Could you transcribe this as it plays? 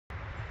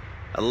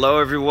Hello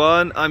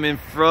everyone, I'm in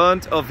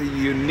front of a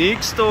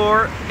unique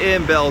store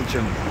in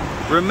Belgium.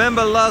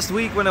 Remember last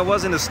week when I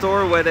was in a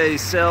store where they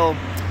sell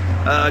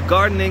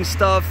gardening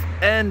stuff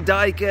and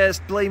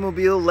diecast,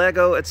 Playmobil,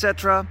 Lego,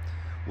 etc.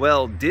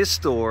 Well, this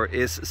store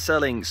is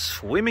selling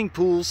swimming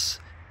pools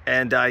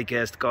and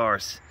diecast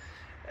cars.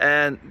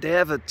 And they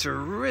have a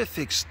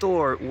terrific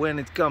store when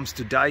it comes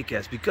to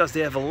diecast because they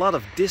have a lot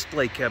of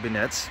display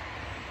cabinets.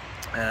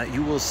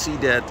 You will see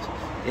that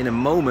in a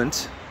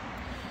moment.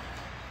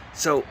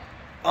 So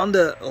on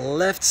the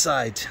left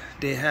side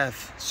they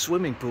have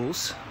swimming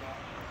pools.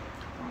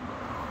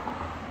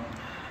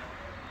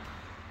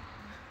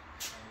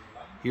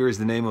 Here is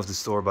the name of the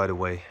store, by the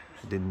way.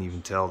 I didn't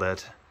even tell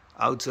that.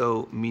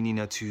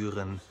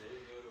 Autominiaturen,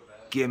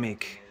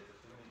 Gimic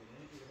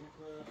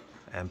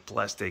and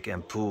plastic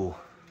and pool.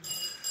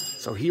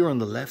 So here on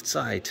the left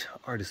side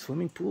are the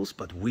swimming pools,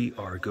 but we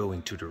are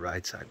going to the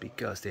right side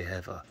because they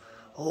have a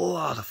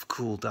lot of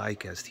cool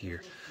diecast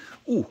here.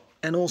 Ooh,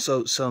 and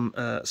also some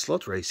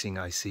slot racing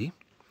I see.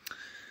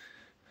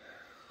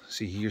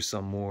 See here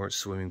some more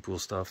swimming pool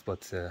stuff,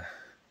 but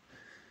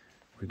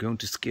we're going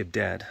to skip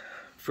that.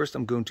 First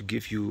I'm going to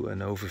give you an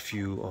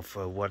overview of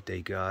what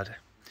they got.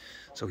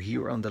 So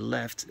here on the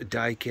left,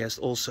 diecast,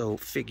 also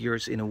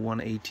figures in a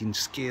 1/18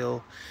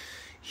 scale.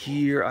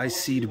 Here I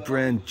see the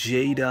brand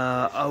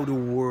Jada,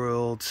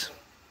 autoart.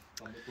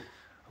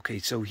 Okay,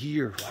 so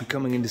here we're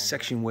coming in the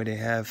section where they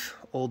have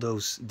all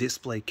those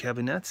display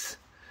cabinets.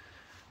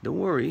 Don't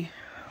worry,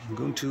 I'm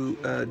going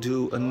to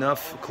do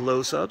enough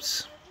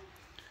close-ups.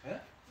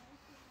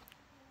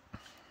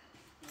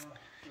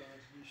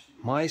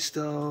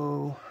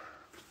 Maisto.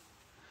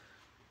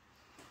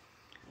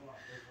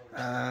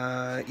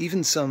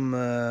 Even some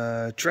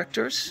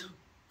tractors.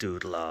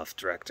 Dude, love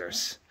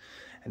tractors.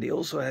 And they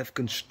also have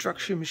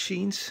construction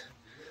machines.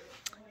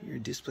 Here,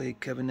 display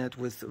cabinet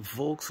with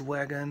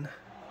Volkswagen.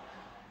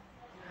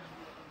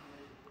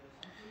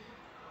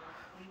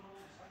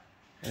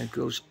 And it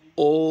goes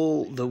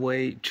all the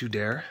way to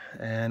there.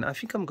 And I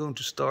think I'm going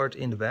to start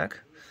in the back.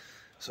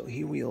 So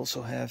here we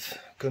also have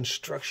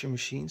construction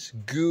machines.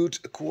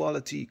 Good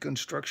quality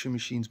construction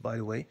machines, by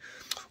the way.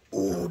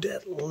 Oh,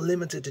 that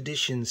limited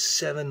edition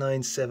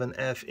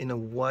 797F in a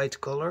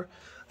white color.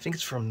 I think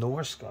it's from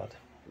Norscott.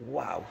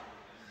 Wow.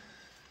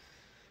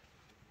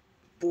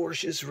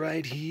 Porsches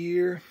right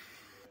here.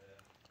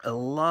 A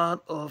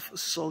lot of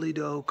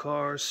Solido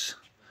cars.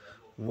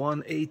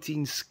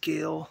 1/18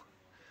 scale.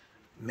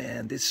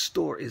 Man, this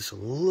store is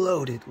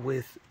loaded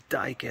with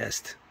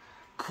diecast.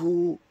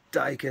 Cool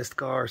diecast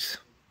cars.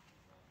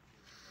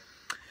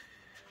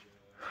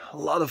 A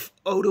lot of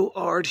auto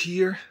art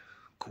here.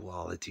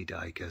 Quality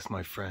diecast,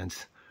 my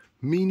friends.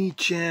 Mini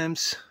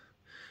champs.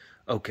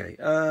 Okay,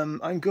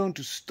 I'm going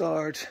to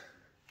start.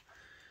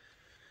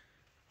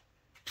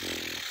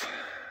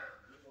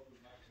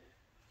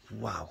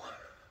 Wow,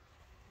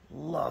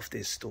 love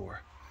this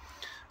store.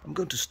 I'm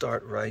going to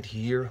start right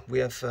here. We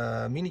have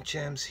mini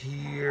champs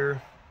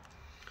here.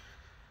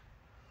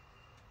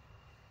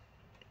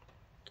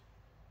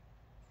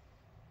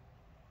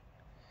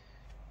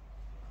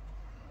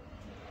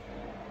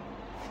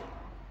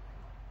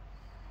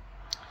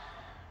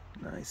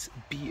 Nice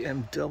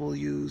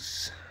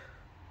BMWs.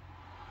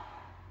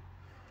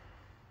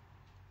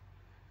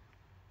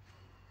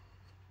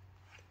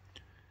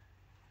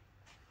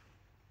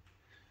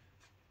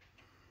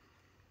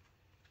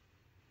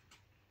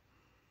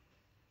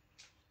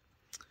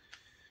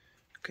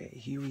 Okay,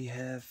 here we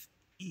have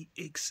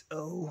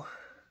EXO.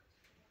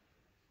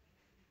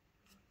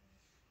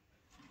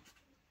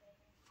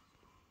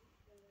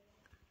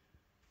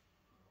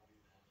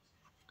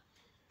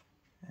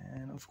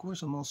 And of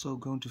course I'm also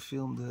going to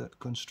film the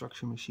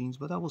construction machines,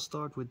 but I will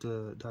start with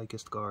the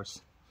diecast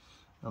cars.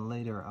 And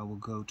later I will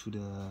go to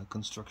the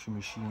construction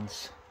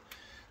machines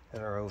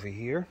that are over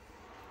here.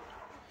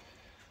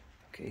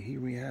 Okay,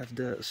 here we have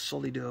the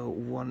Solido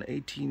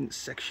 1/18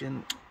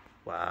 section.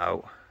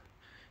 Wow.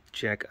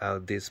 Check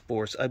out this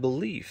Porsche. I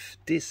believe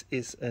this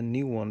is a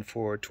new one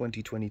for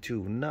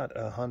 2022. Not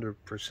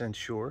 100%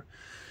 sure.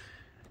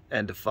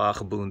 And the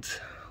Vagebond.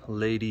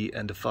 Lady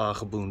and the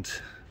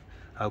Vagebond.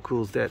 How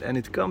cool is that? And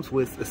it comes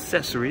with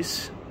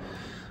accessories.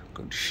 I'm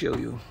going to show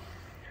you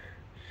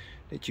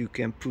that you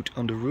can put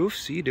on the roof.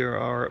 See, there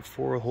are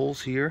 4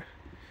 holes here.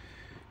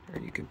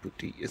 And you can put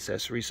the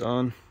accessories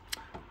on.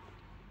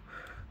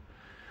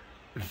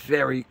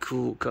 Very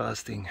cool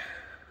casting.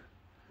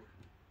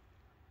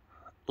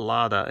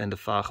 Lada and the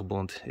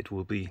Vagebond it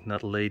will be,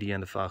 not Lady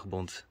and the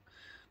Vagebond,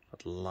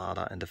 but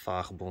Lada and the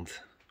Vagebond.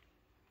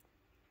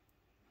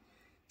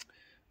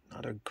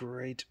 Another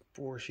great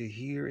Porsche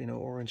here in an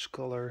orange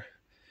color.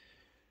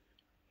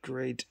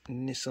 Great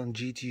Nissan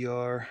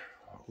GTR.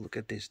 Look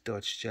at this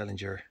Dodge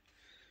Challenger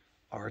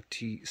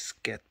RT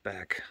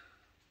Scatback.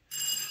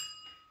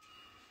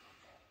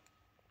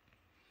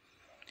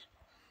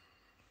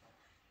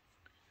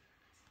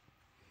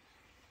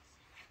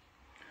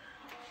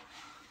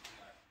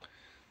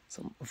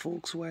 Some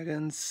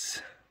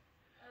Volkswagens,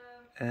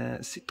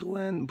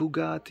 Citroën,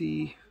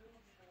 Bugatti.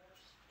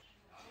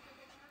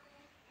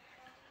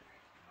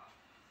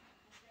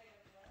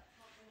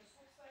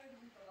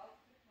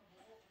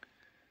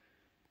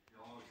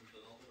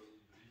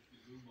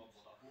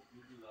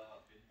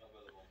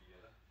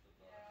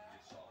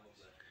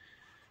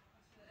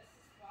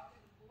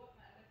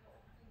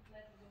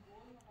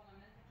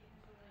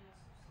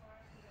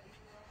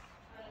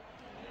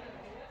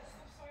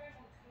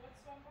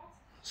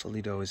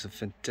 Solido is a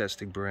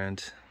fantastic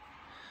brand,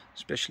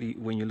 especially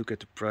when you look at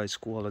the price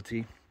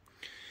quality.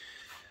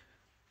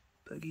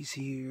 Buggies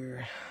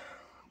here,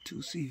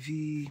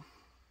 2CV.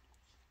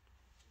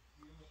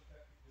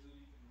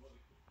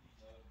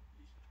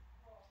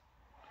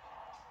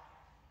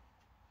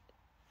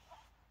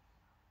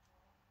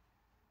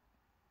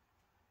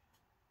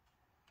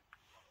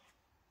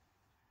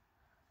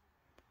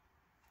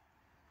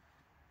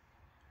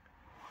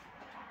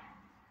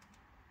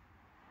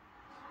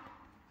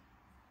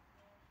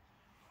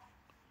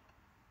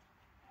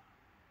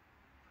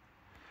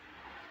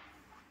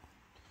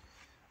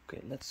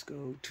 Okay, let's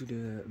go to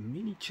the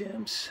mini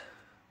champs,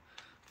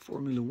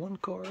 Formula 1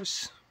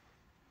 cars.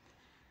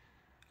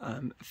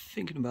 I'm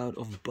thinking about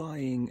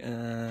buying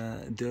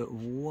the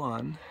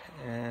one,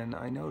 and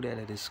I know that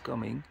it is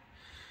coming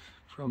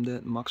from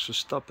that Max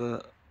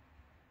Verstappen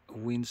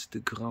wins the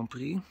Grand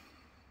Prix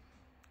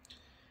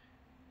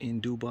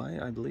in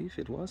Dubai, I believe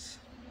it was.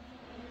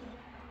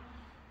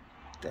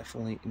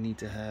 Definitely need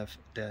to have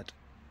that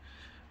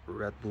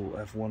Red Bull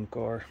F1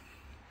 car,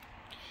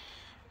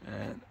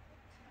 and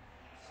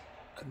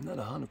I'm not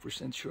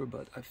 100% sure,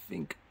 but I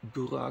think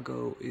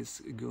Burago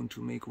is going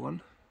to make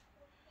one.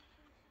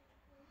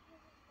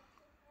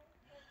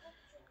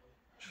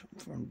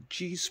 From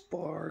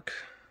G-Spark.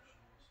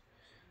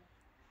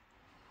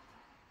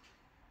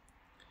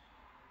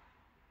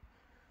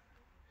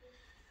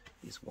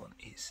 This one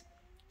is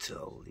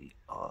totally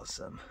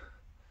awesome.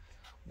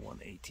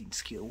 118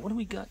 skill. What do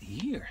we got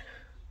here?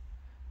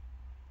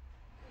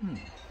 Not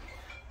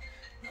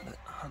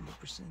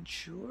 100%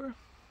 sure.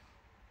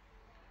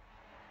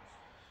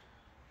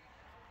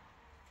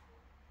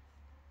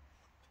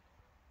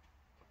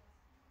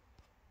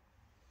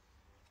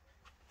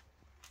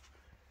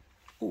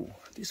 Oh,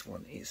 this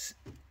one is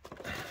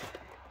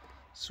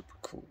super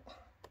cool.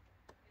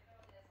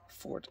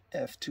 Ford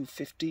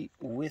F250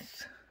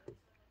 with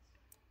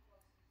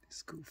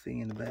this cool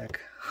thing in the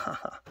back.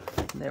 Haha,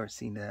 never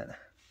seen that.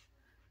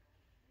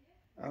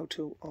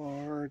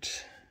 Autoart.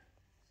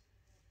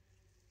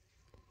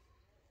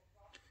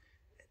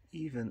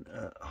 Even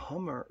a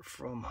Hummer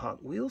from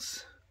Hot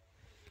Wheels.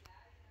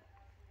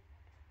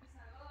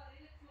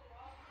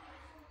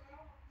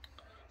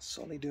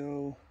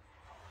 Solido.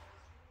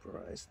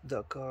 Price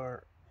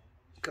Dakar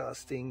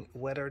casting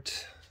weathered.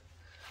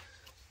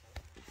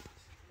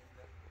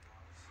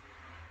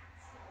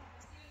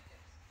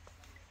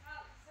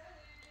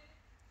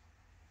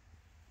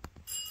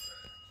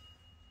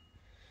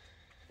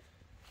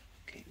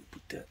 Okay, we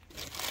put the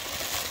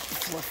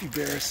fluffy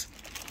bears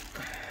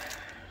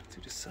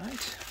to the side.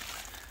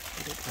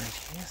 Put it right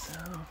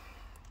here,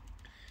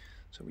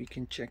 so we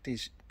can check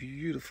these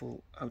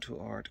beautiful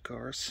autoart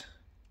cars.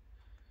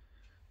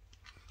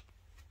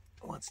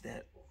 What's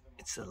that?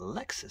 It's a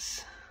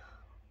Lexus.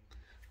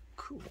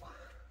 Cool.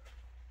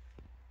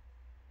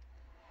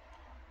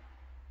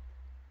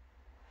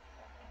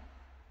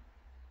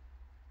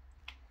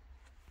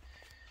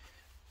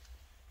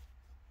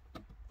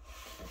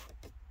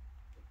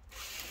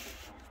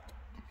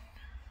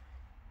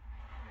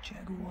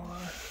 Jaguar.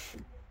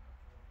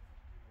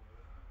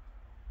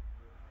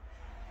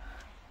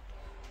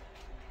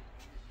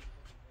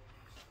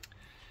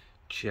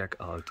 Check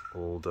out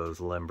all those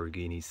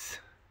Lamborghinis.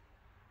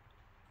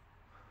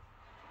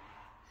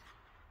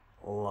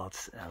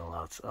 Lots and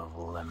lots of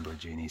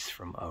Lamborghinis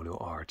from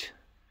autoart.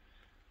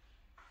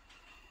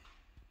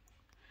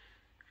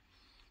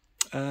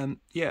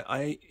 Yeah,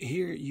 I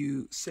hear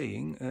you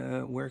saying,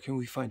 where can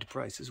we find the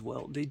prices?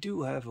 Well, they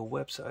do have a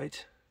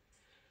website.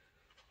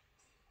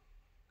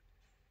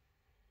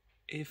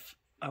 If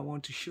I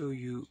want to show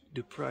you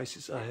the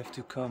prices, I have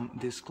to come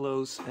this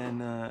close,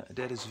 and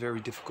that is very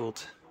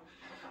difficult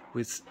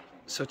with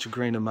such a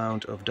great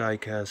amount of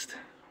diecast.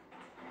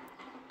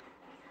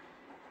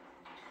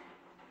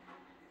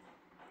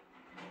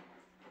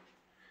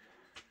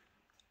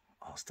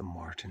 Aston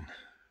Martin.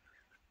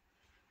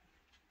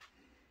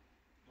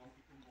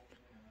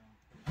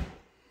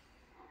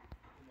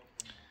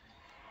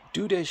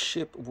 Do they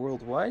ship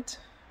worldwide?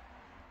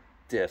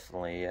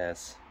 Definitely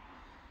yes.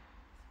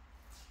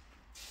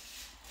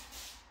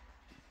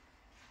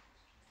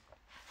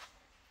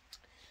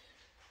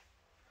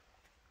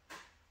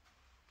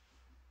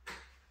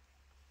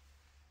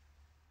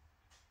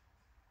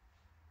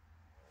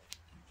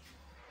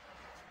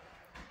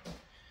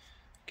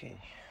 Okay,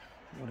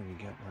 what do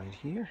we got right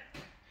here?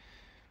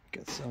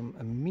 Got some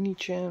mini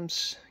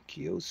champs,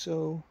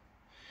 Kioso.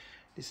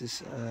 This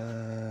is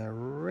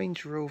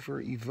Range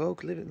Rover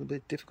Evoque, a little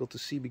bit difficult to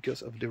see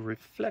because of the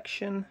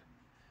reflection.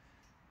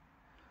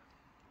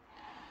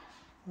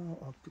 Well,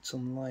 I'll put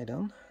some light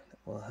on, that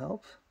will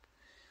help.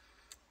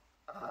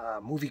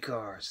 Movie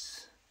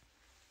cars.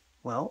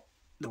 Well,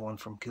 the one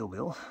from Kill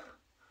Bill.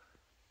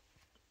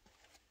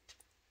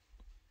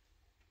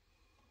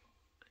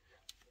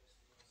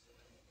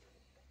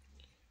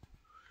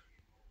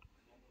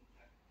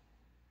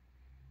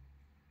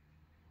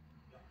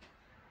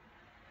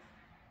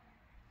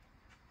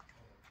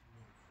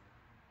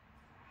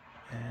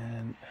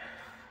 And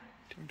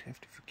don't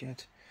have to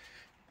forget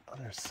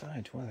Other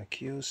side, what a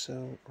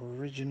Kyoso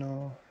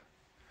original.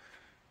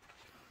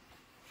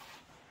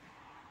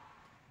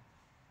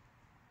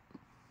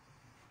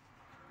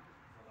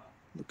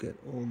 Look at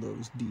all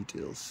those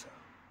details.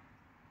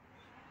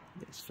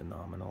 It's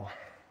phenomenal.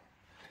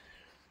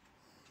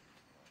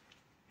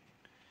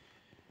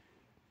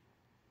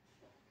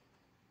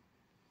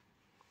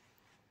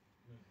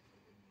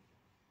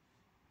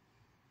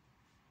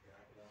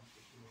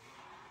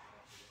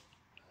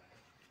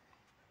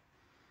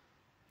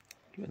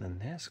 Even a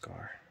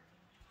NASCAR.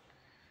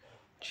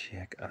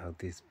 Check out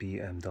this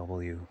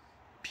BMW.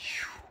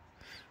 Pew.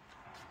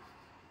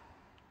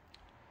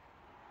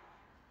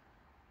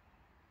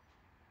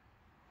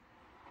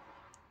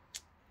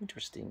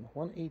 Interesting.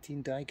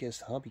 118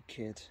 Diecast hobby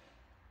kit.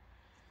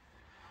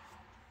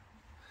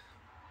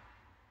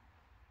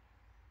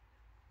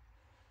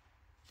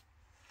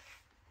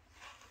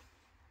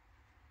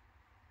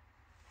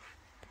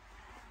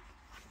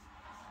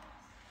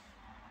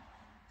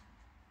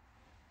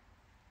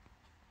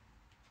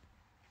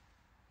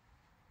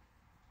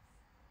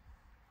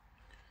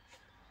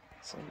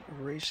 Some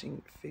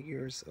racing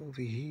figures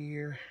over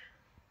here.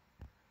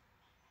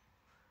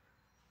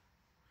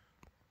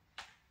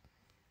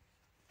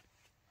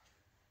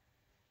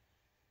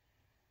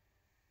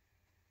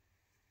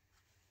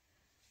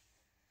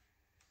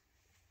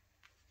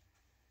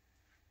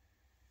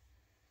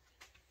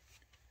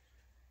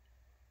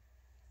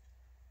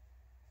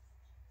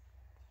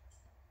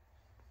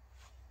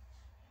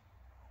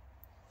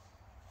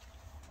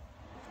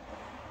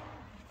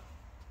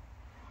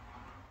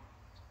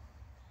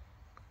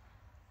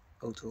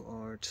 Auto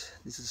art.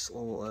 This is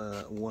all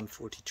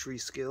 143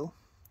 scale.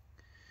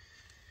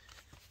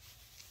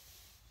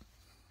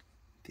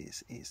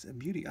 This is a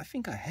beauty. I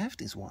think I have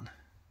this one,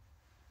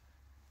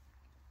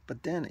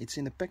 but then it's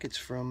in a package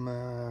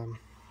from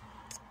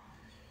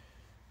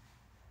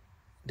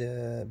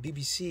the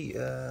BBC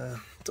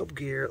Top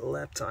Gear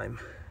Lap Time.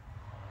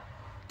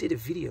 Did a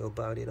video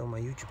about it on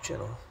my YouTube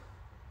channel.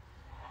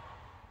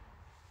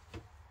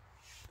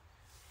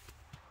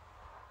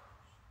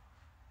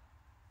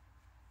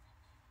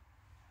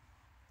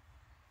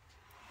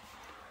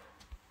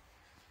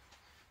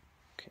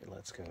 Okay,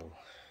 let's go.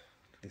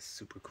 This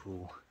super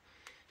cool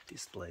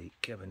display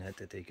cabinet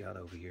that they got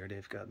over here.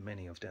 They've got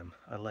many of them.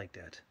 I like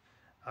that.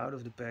 Out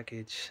of the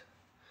package,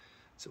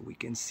 so we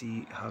can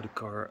see how the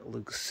car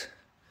looks.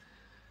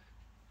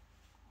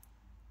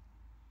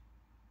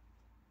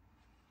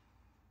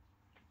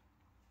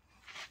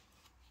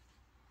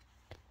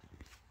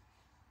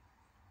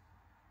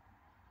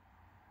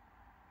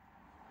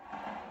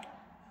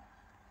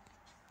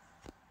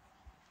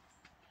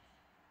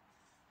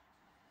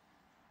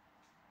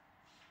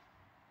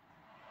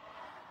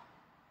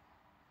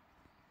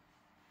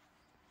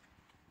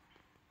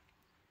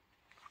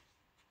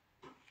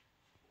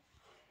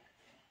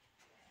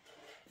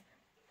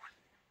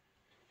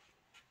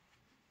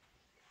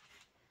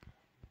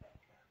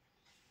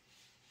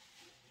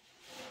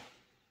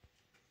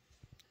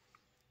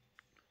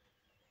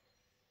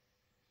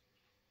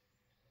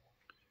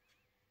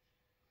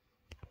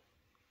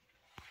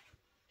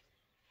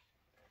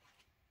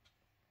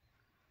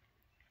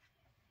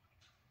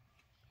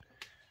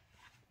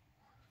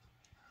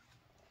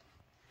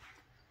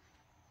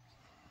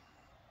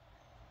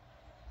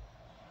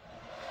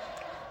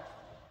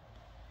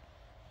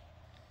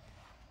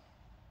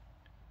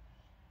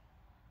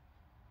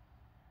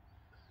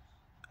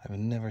 I've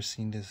never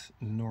seen this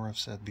Norov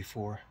set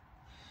before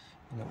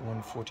in a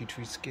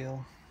 143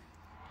 scale.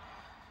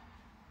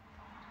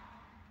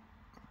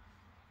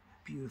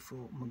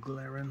 Beautiful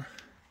McLaren,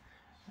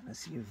 and I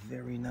see a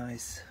very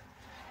nice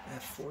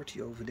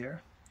F40 over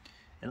there,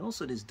 and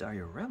also this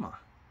diorama.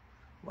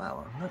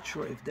 Wow, I'm not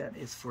sure if that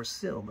is for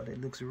sale, but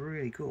it looks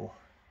really cool.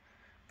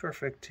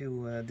 Perfect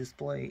to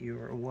display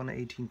your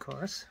 118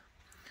 cars.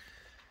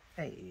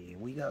 Hey,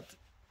 we got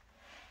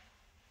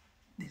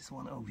this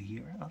one over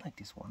here. I like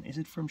this one. Is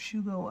it from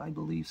Shugo? I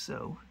believe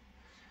so.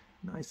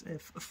 Nice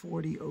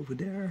F40 over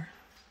there.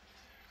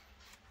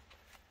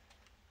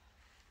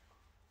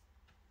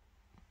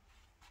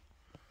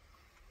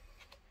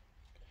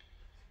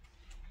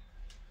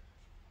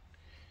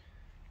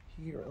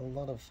 Here a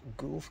lot of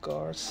golf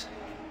cars.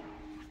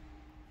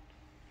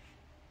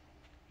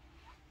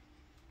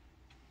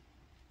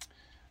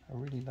 I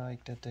really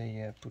like that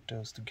they put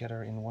those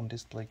together in one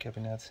display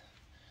cabinet.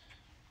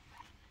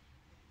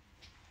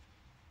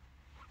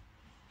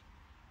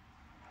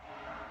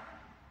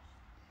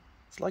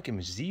 It's like a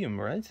museum,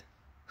 right?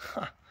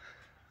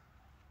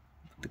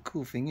 The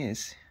cool thing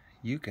is,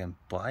 you can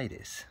buy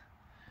this.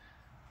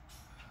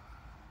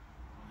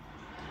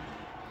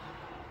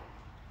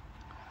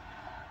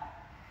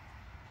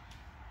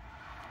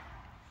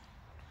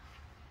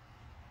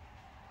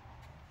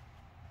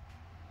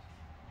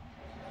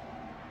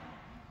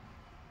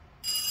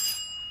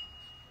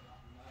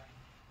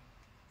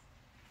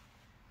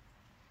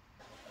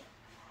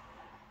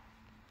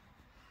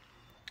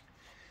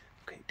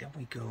 Okay, then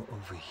we go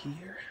over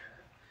here.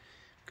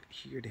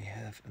 Here they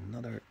have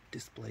another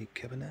display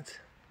cabinet.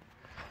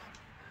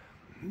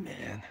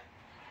 Man.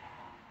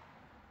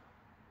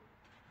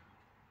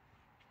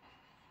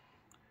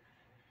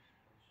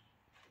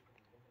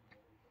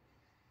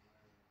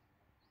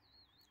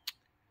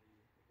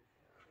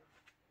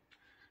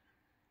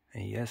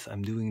 And yes,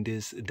 I'm doing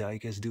this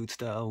Diecast dude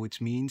style, which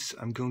means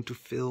I'm going to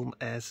film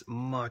as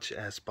much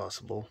as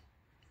possible.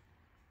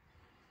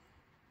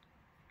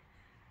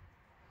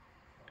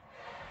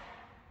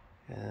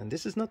 And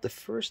this is not the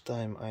first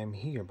time I'm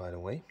here, by the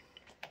way.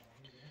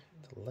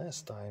 The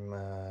last time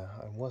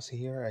I was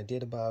here, I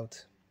did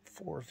about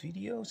 4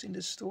 videos in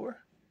the store.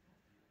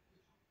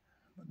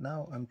 But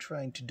now I'm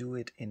trying to do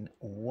it in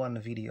one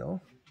video.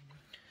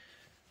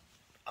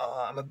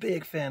 Oh, I'm a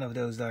big fan of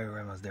those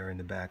dioramas there in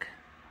the back.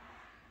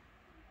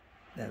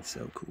 That's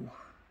so cool.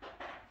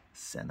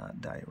 Senna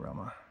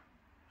diorama.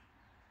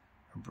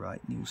 A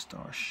bright new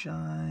star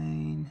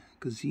shine.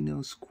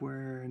 Casino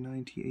Square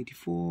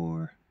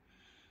 1984.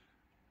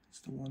 That's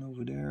the one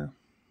over there.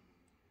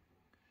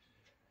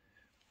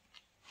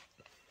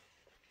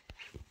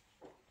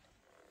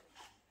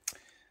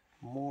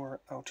 More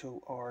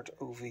auto art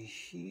over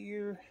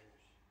here.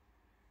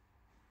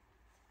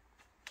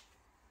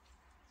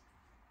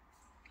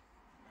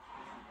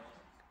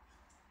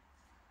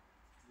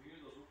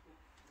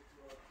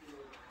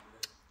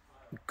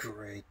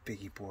 Great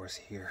piggy boars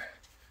here.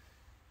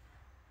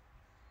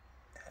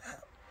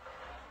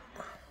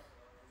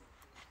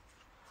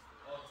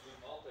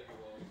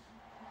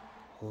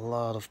 A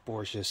lot of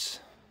Porsches.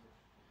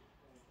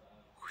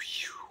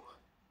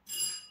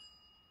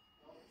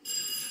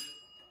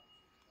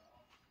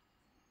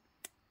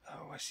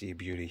 Oh, I see a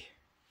beauty.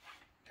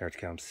 There it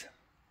comes.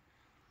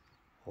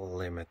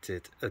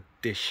 Limited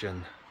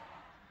edition.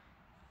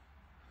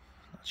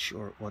 Not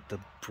sure what the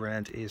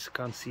brand is.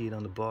 Can't see it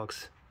on the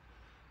box.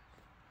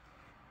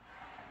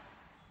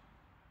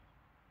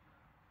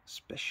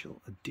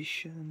 Special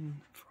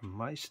edition from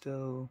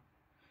Maisto.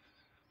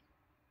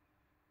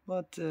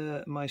 But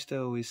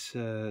Maisto is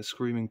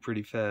screaming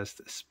pretty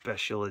fast.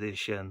 Special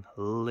edition,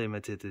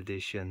 limited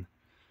edition.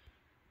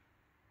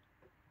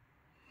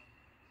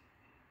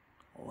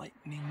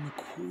 Lightning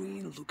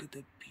McQueen, look at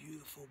that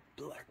beautiful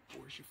black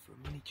Porsche from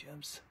Mini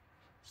Champs.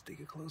 Let's take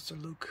a closer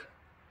look.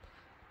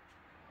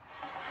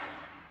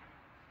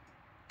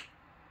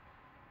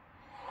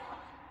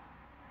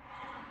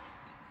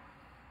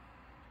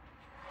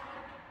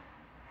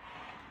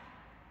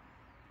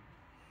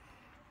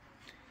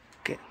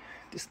 Okay,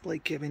 display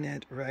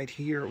cabinet right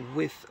here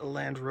with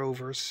Land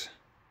Rovers.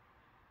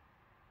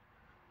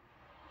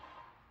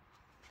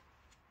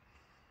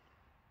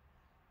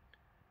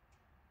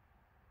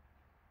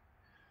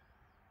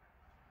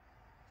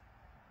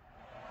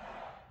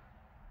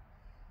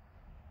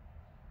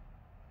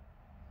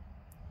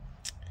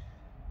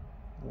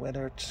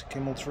 Weathered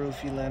Camel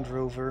Trophy Land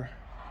Rover.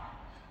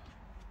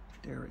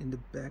 There in the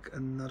back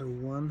another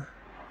one.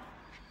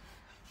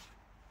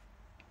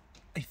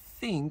 I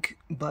think,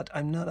 but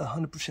I'm not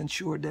 100%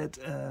 sure that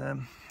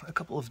a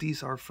couple of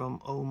these are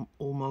from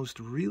Almost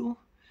Real.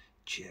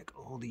 Check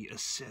all the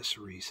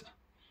accessories.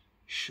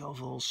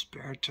 Shovel,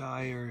 spare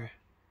tire.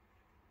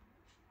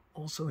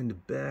 Also in the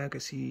back I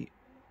see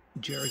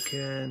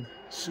jerrycan,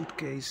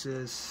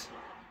 suitcases.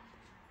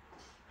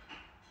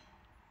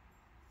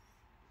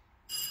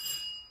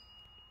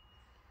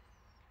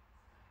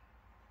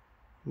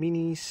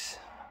 Minis.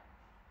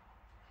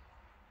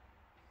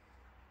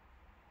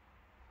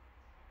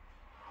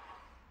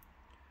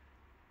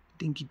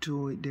 Dinky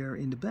toy there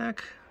in the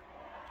back.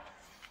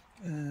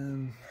 Let's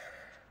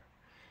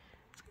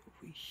go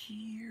over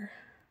here.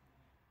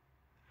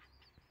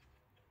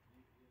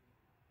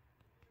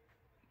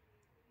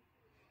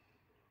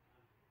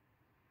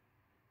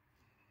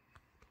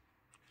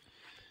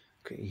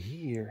 Okay,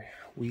 here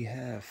we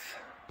have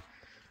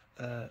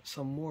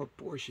some more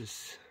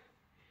Porsches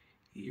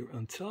here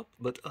on top,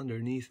 but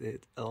underneath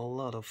it a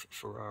lot of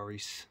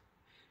Ferraris.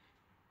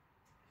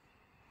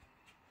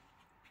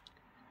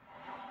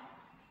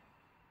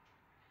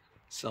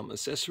 Some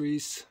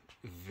accessories,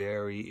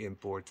 very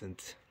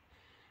important,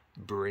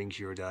 brings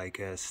your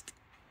diecast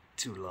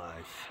to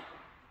life.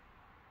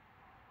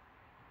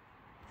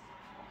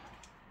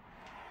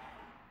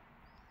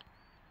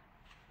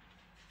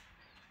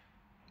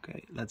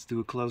 Okay, let's do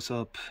a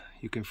close-up.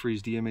 You can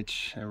freeze the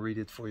image and read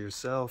it for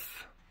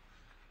yourself.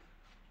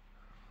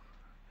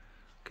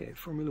 Okay,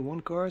 Formula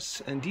 1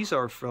 cars, and these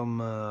are from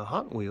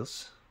Hot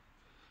Wheels.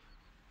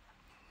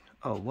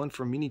 Oh, one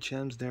from Mini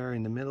Champs there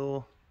in the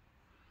middle.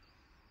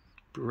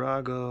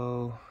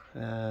 Burago,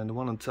 and the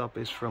one on top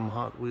is from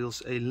Hot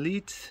Wheels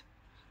Elite.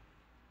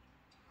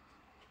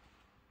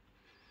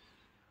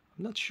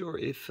 I'm not sure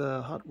if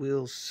Hot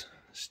Wheels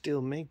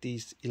still make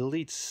these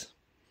Elites.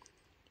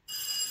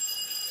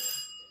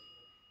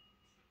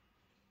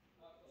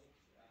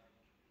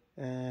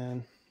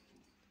 And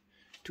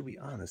to be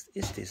honest,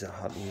 is this a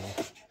Hot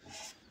Wheel?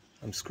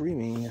 I'm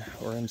screaming,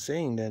 or I'm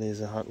saying that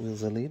is a Hot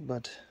Wheels Elite,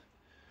 but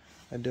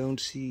I don't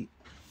see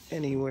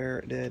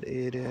anywhere that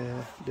it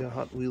the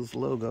Hot Wheels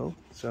logo,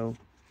 so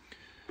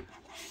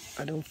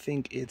I don't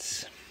think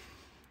it's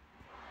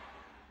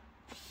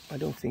I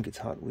don't think it's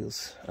Hot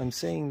Wheels. I'm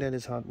saying that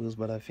it's Hot Wheels,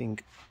 but I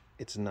think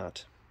it's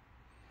not.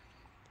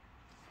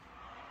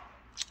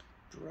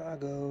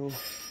 Drago.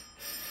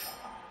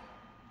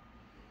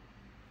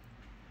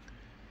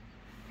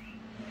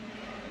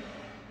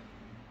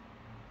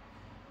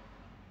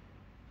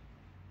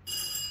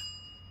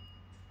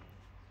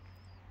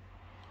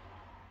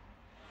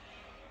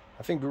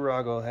 I think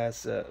Burago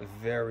has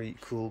very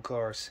cool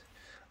cars.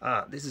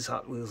 Ah, this is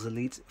Hot Wheels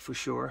Elite for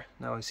sure.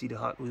 Now I see the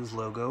Hot Wheels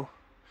logo.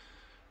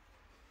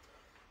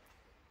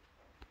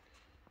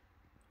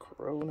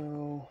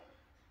 Chrono.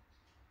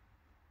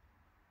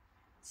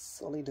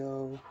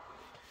 Solido.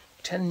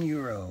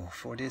 €10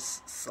 for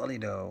this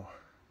Solido.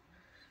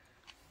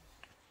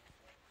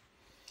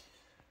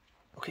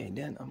 Okay,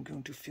 then I'm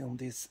going to film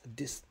this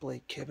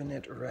display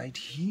cabinet right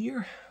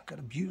here. Got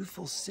a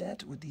beautiful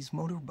set with these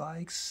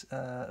motorbikes.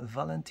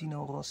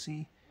 Valentino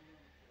Rossi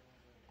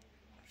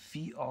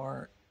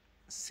VR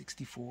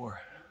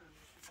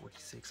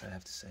 46, I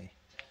have to say.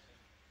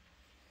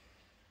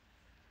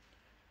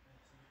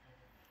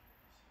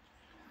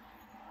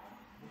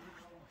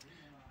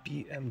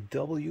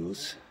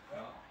 BMWs.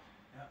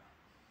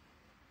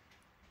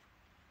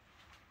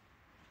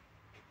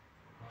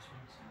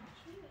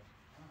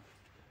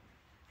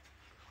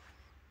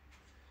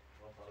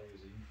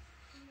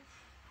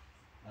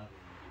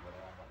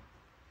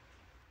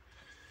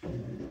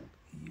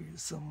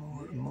 Here's some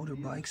more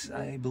motorbikes.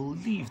 I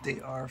believe they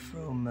are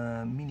from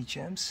Mini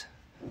Champs.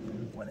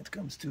 When it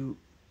comes to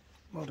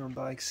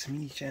motorbikes,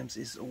 Mini Champs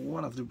is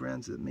one of the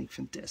brands that make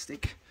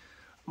fantastic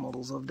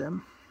models of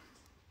them.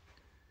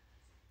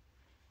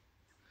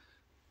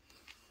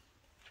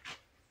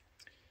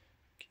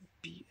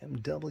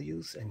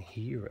 BMWs, and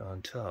here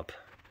on top,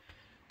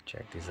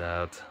 check this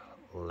out,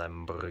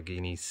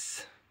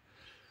 Lamborghinis.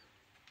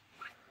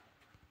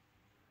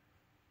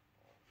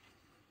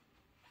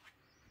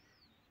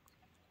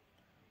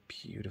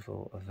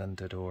 Beautiful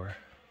Aventador.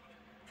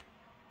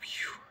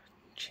 Phew.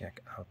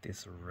 Check out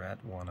this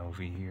red one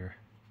over here.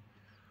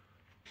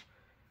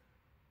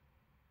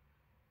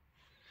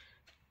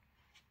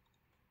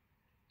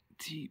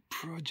 T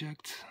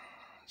Project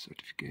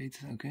certificate,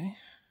 okay.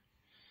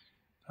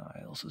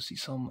 I also see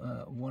some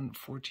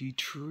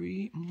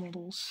 143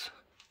 models.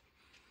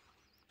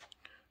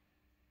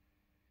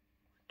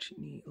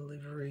 Genie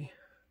livery.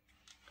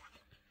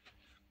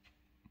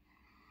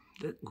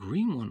 That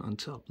green one on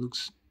top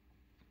looks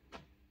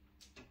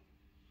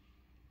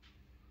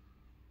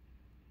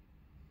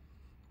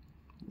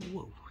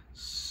whoa,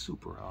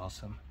 super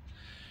awesome.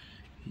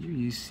 Here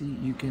you see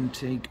you can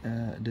take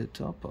the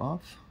top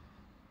off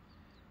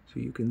so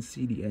you can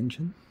see the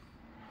engine.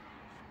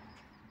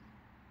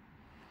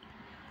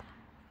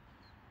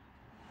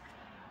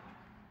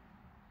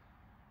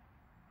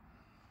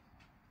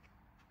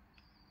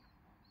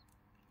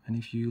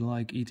 And if you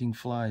like eating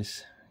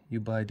flies, you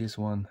buy this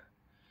one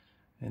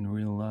in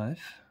real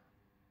life.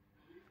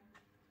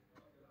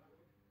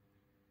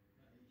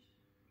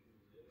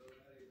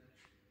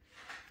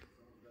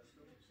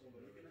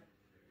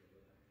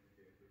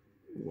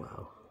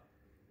 Wow,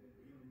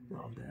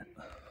 love that.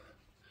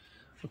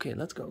 Okay,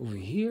 let's go over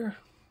here.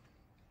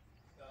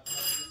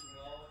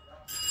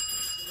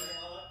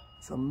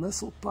 Some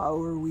muscle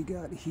power we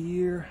got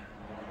here.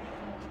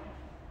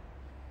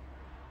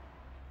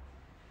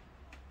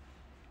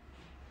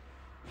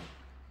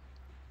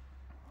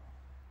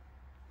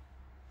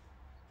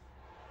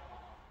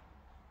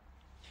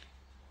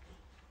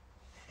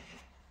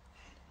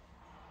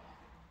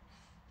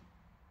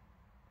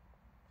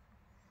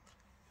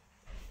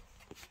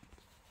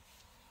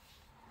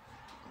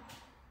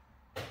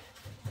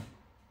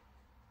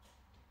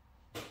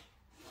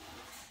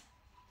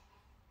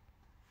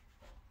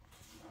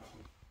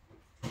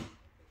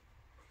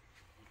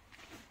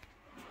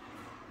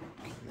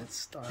 Let's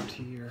start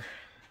here.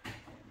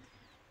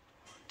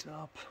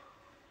 Top.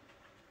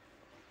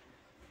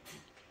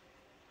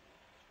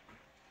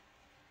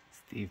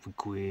 Steve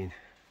McQueen.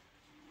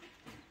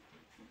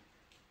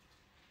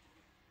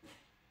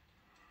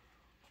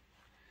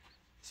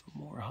 Some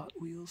more Hot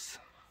Wheels.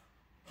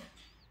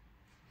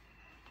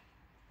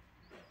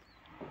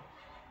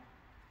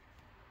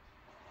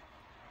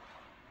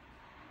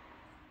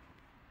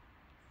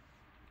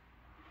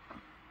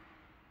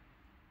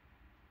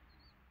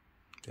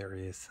 There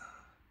he is.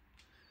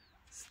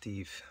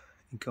 Steve,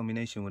 in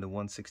combination with a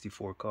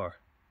 164 car.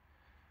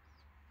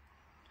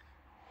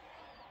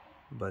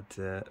 But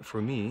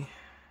for me,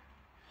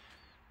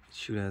 it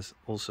should have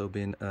also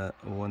been a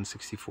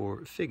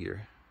 164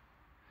 figure.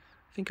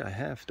 I think I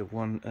have the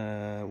one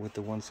with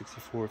the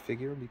 164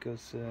 figure,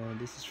 because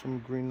this is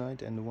from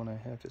Greenlight and the one I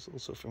have is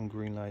also from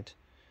Greenlight.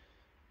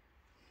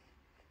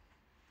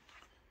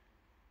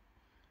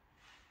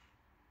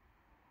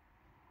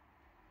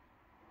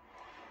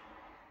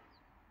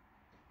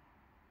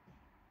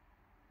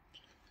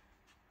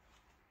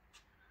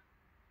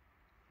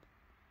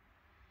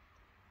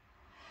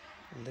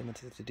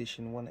 Limited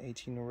edition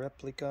 118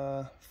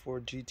 replica for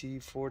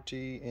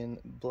GT40 in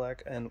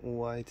black and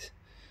white,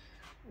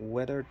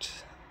 weathered.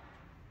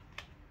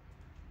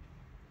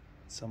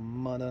 some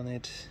mud on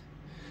it.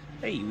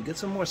 Hey, we got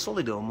some more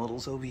Solido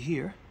models over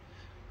here.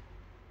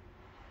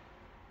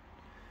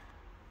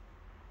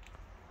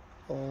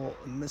 All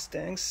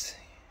Mustangs.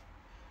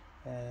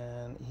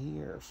 And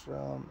here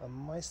from a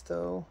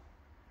Maisto.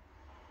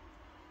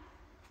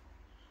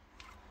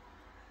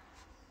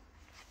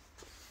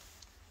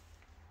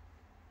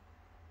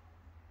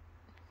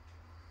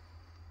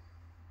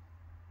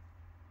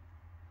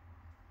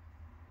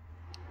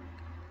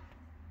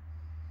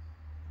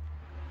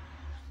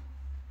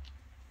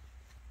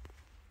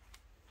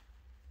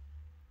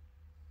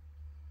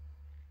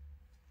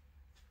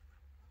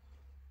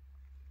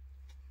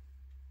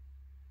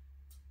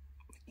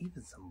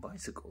 Even some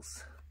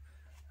bicycles.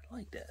 I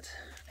like that.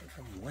 They're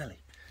from Welly.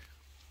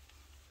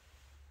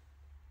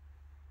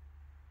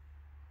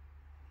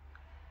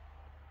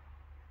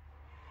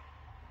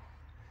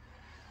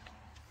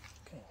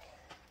 Okay.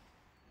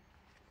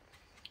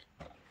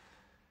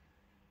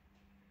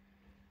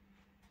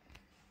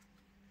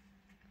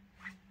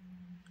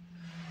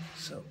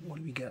 So what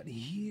do we got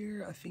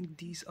here? I think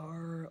these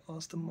are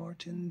Aston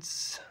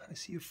Martins. I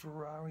see a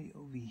Ferrari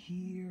over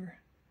here.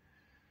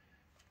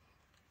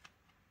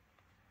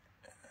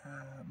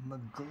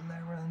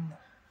 McLaren.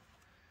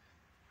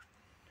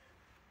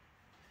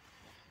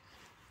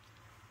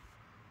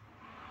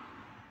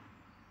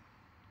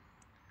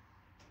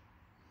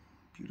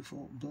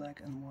 Beautiful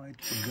black and white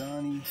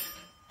Pagani.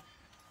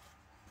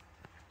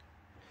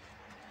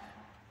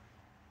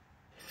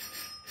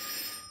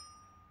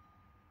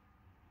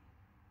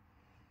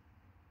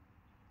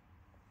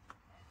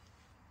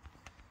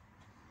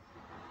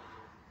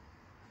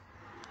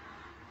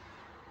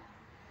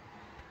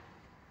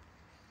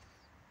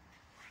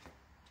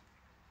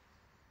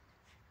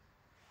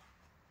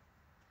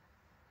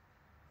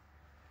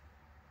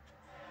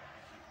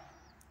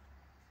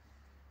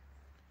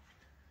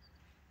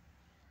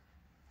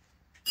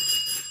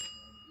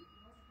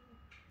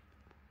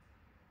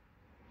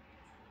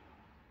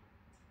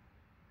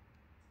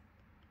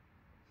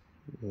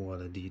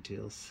 What a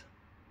details.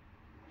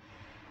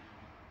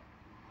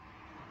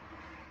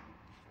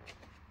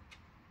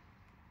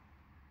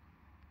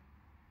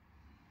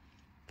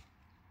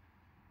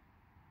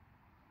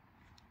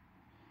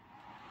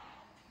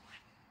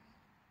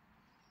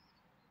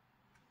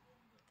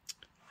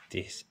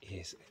 This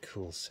is a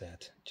cool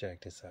set.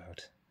 Check this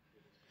out.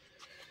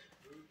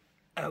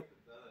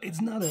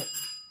 It's not an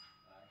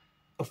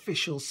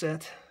official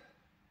set,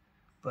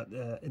 but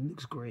it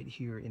looks great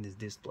here in this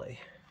display.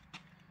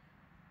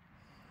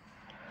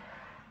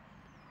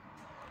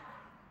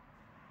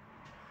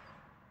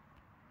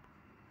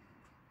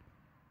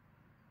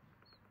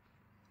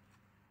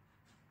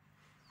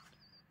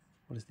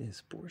 What is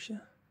this? Porsche?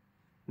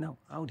 No,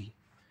 Audi.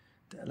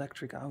 The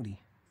electric Audi.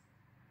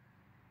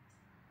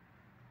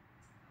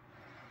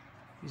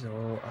 These are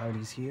all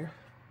Audis here.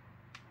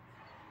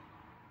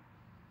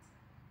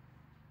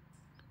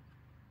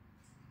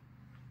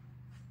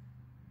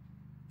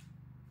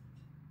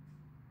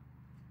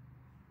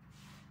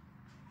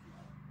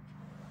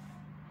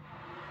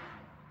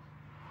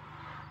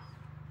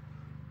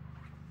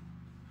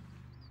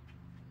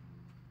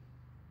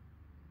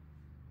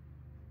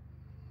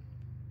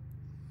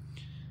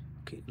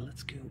 Okay,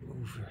 let's go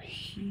over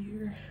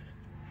here.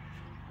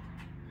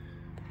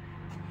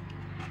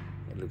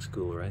 It looks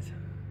cool, right?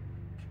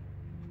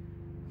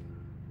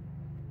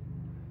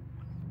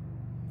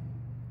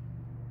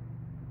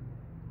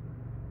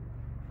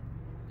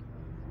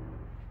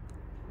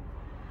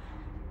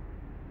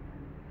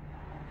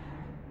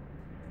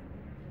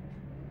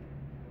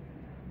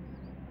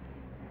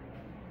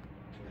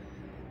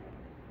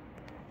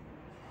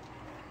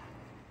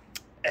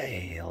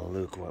 Hey,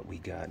 look what we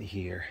got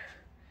here.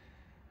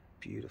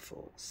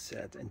 Beautiful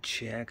set, and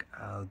check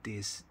out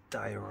this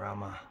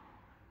diorama.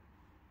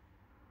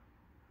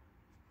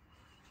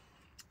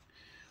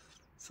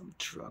 Some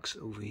trucks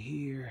over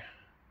here.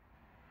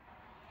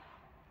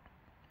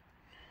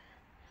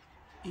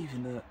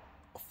 Even the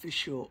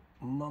official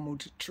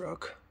Mammoth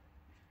truck.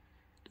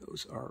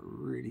 Those are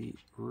really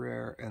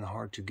rare and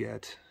hard to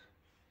get.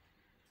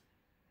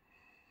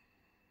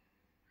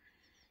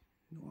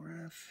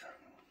 Noraf.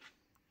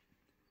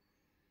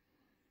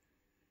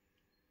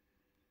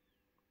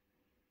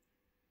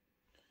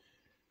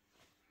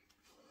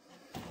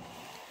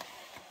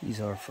 These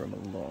are from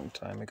a long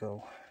time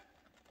ago.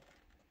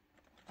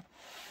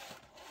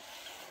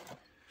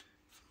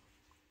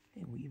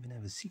 And we even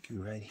have a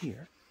CQ right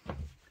here.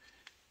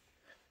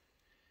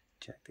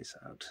 Check this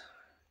out.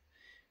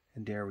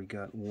 And there we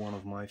got one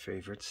of my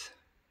favorites.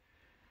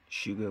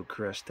 Shugo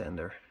Crash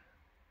Tender.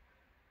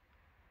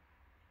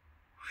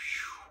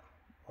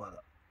 Whew, what an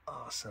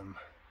awesome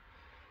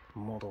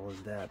model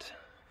is that.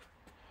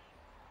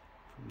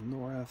 From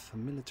Noraf, a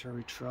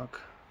military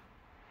truck.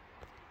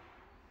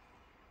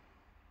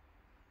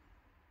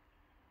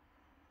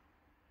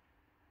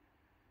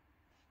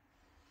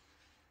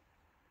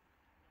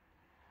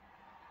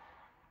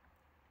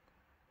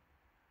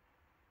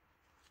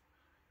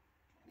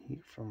 Here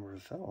from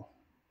Revell,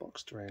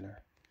 box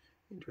trailer.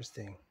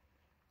 Interesting.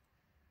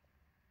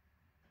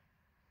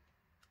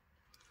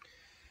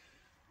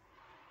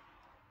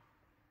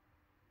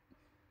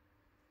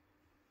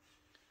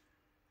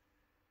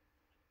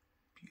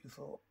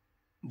 beautiful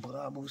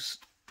Brabus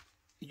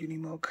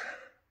Unimog.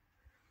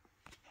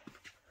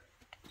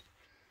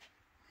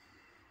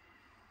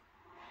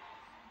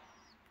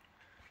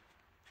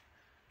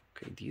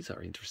 Okay, these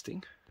are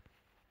interesting.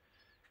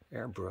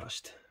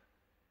 Airbrushed.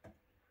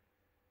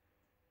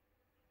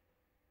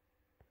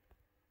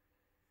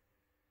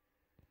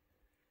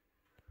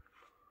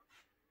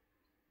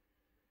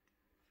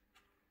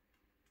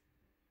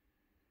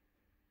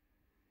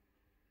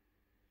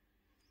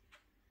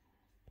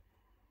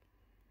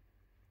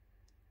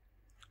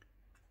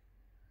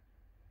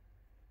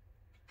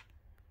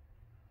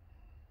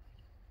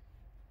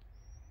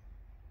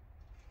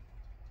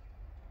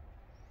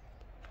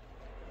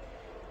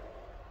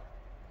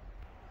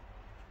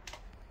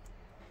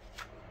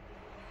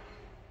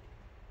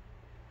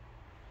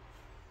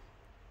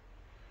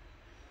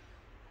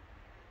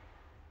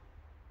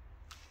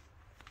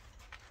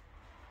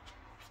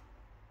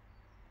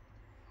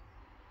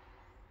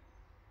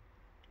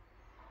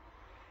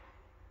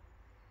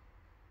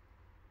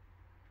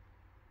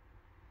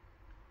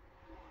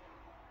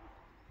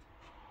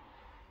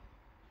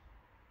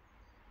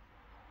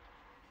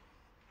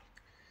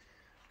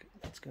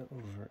 Let's go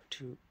over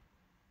to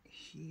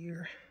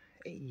here.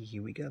 Hey,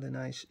 we got a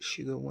nice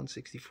Sugar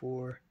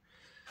 164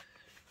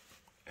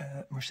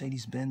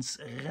 Mercedes-Benz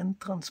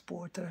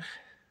Renntransporter.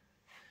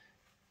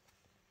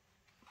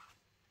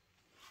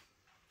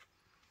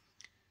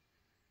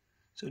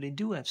 So they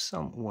do have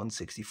some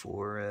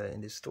 164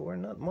 in this store,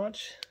 not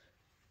much.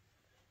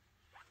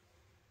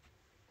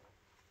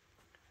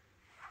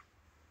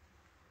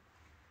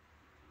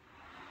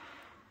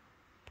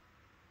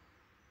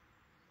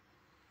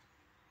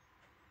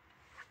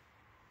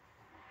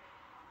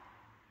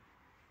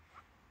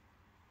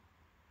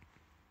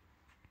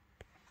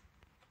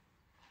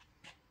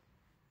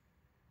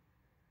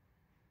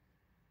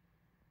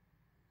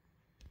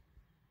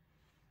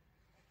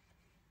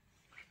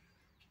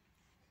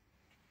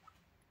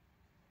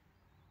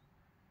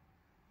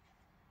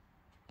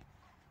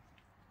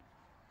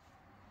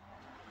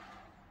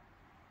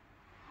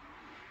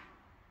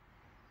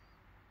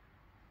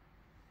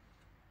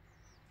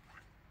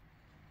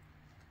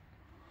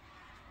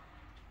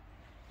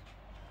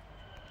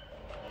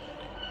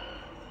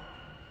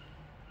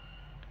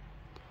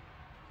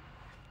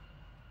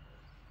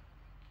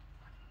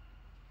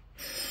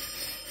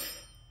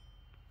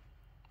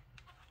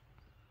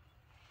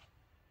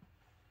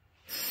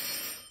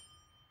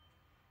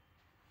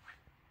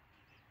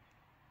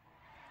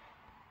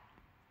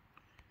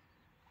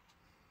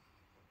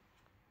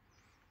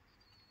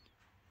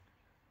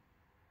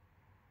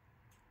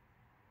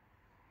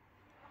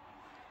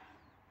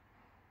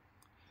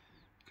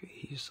 Okay,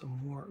 here's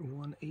some more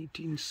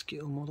 118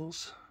 scale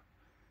models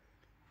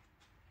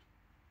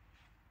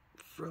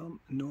from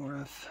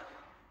North,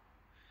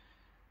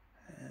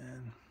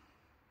 and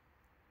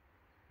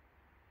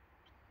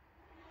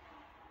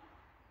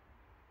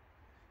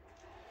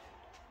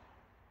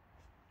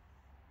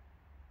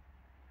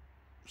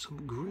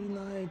some green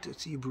light.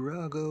 Let's see,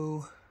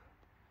 Burago,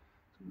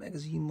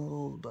 magazine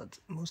model, but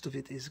most of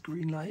it is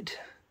green light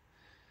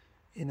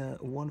in a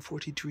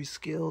 143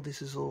 scale.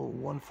 This is all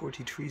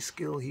 143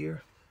 scale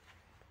here.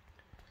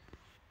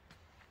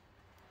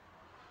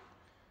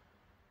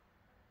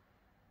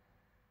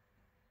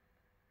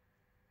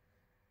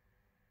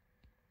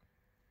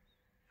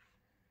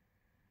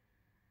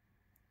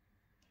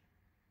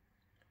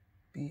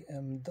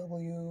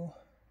 BMW.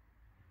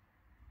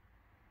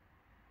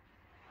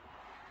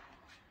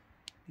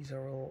 These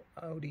are all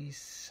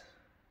Audis.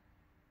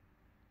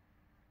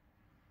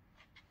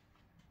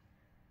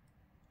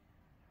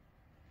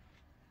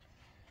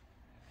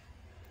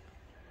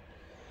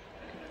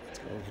 Let's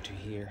go over to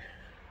here.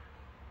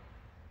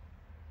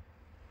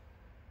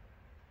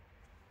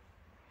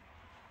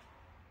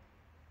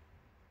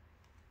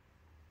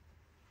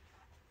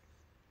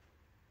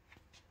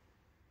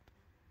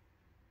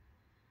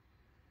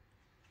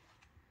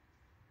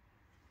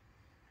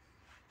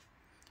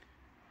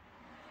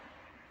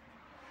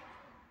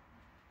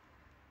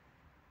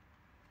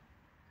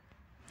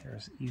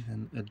 There's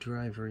even a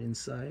driver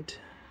inside.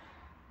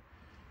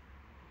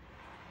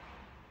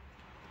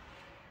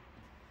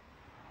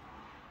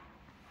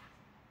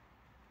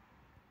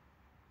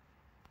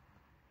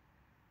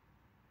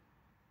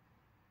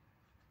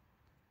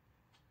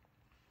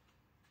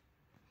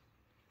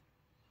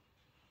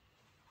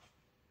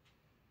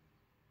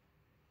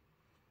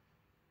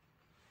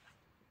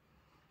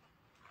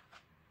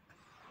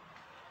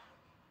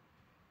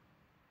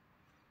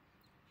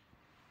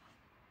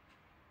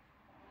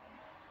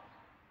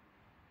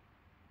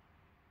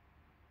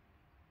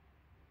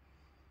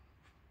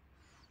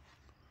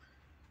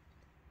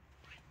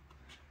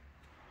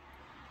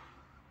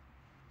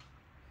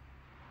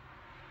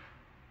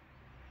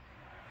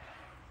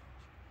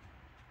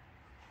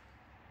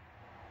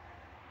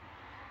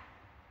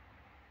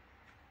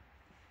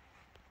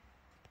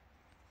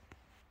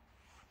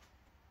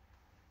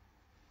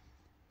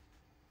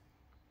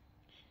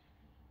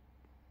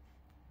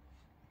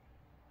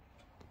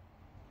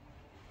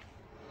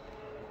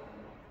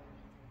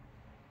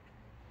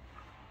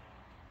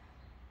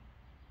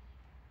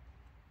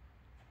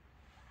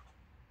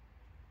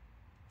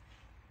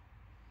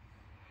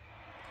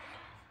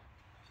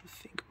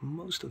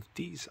 Most of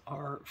these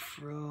are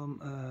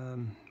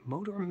from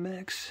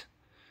Matchbox,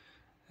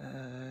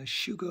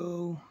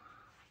 Shugo.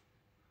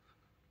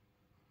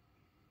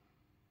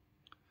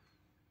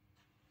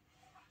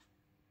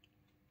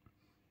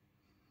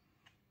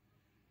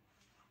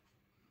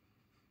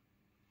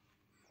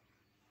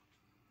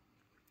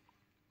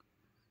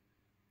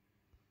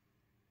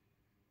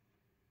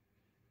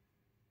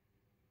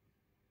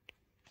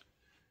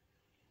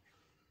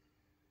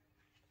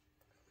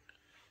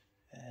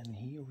 And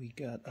here we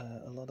got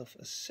a lot of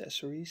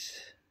accessories,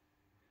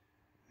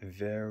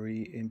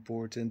 very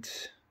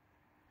important.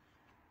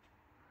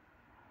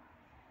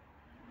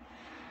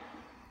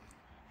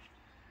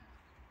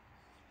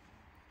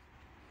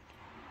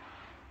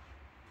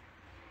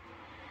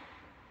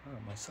 Oh,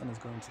 my son is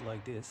going to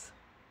like this.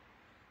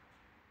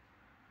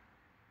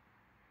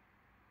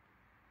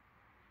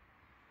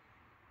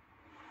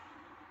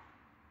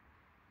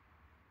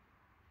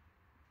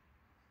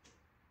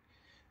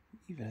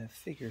 We even have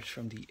figures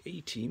from the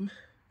A-team.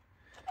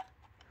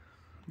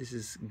 This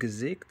is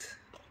Gesicht,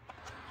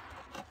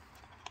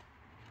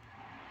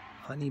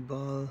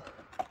 Hannibal,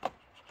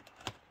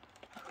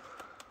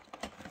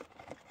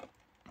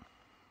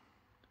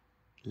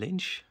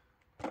 Lynch,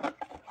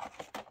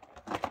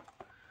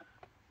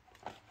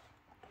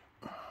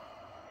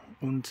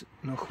 und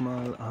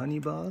nochmal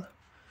Hannibal.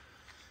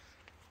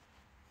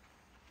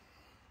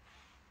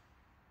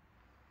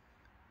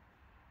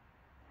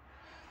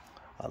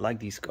 I like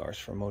these cars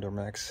from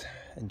Matchbox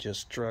and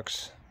Just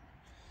Trucks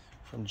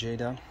from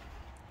Jada.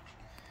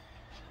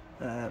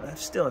 I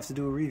still have to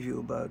do a review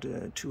about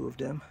two of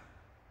them,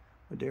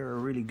 but they are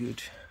really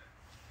good,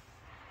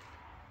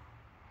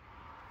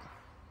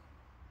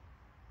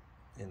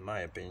 in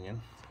my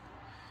opinion.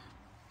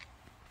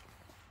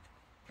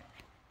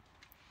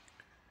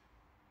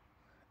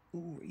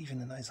 Ooh,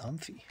 even a nice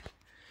Humvee.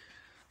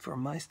 For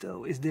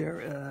Maisto, is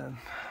there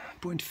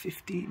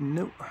 .50?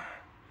 No.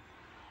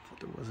 Thought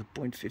there was a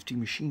 .50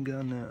 machine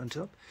gun on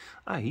top.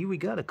 Ah, here we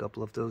got a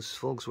couple of those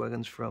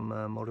Volkswagens from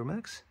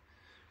Matchbox.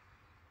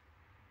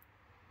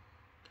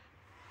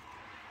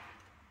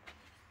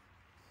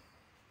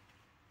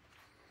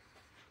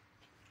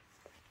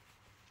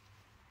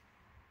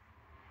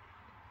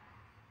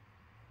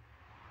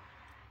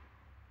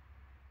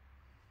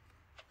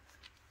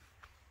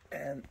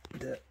 And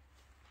the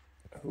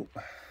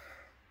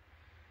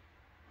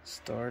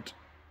start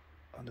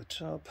on the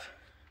top.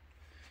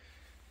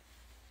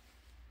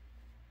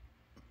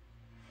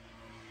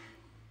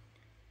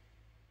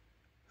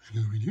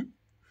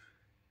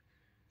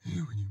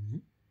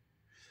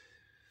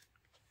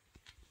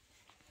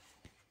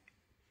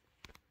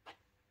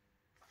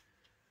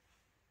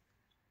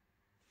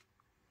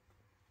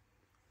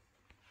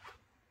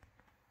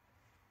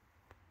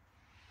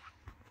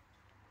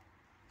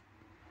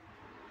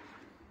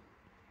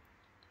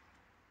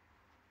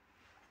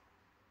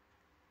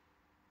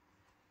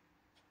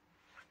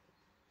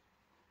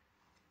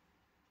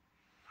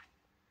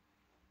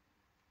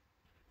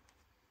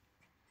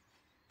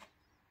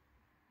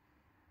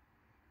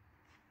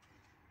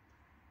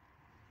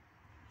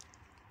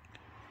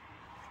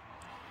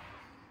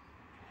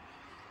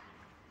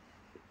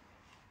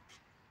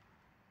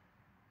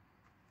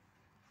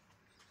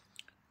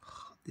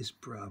 This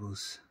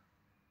Brabus,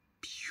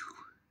 pew,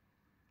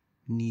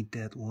 need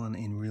that one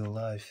in real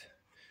life.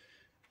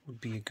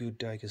 Would be a good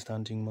diecast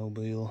hunting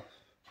mobile.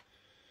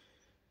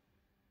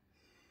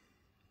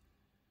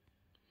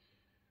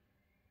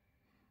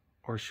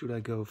 Or should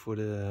I go for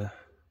the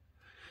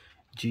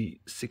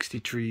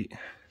G63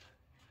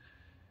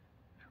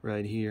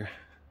 right here?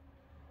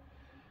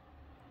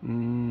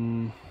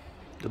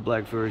 The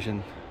black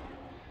version.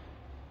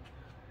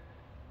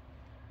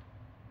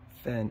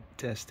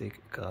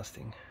 Fantastic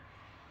casting.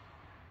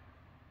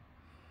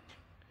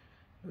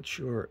 Not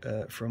sure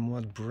from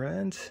what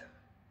brand.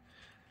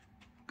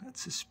 Got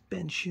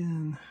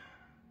suspension.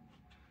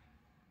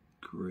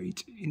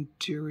 Great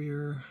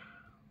interior.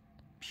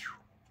 Pew.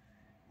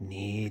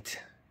 Neat.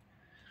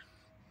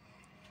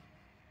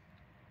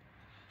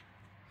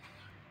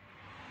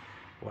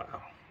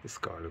 Wow, this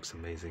car looks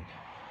amazing.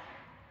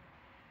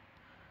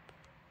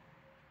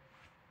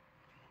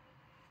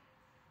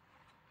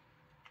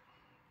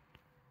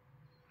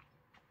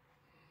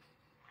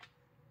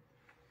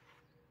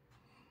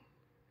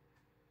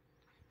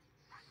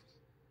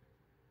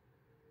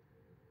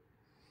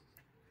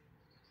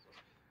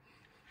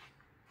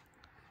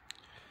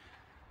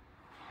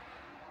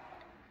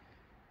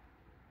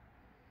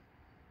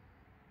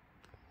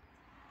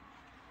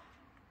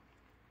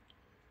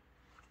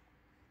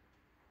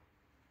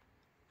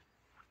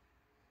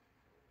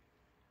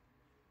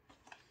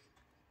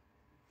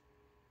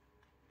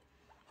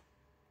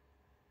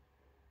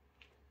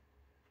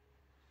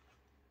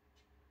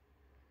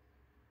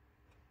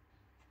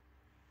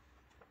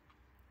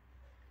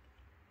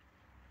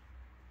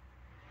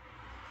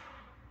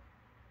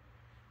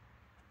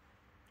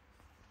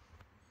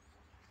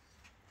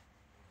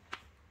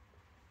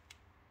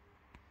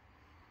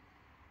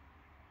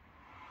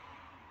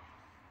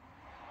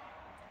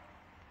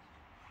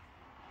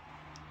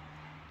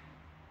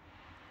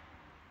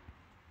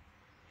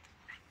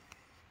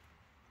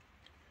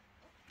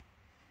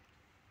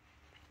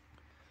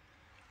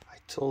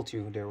 told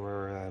you there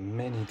were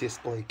many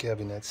display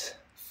cabinets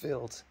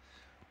filled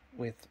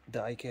with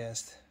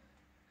diecast.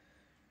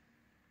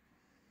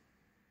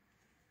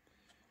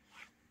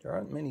 There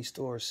aren't many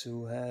stores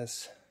who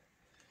has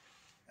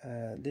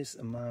this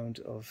amount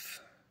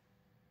of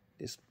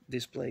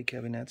display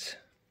cabinets,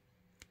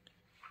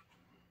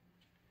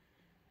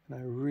 and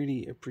I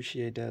really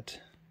appreciate that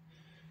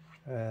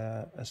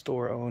a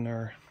store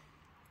owner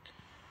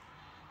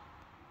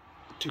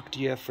took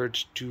the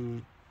effort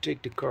to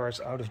take the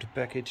cars out of the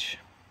package,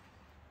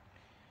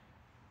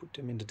 put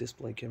them in the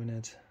display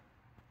cabinet.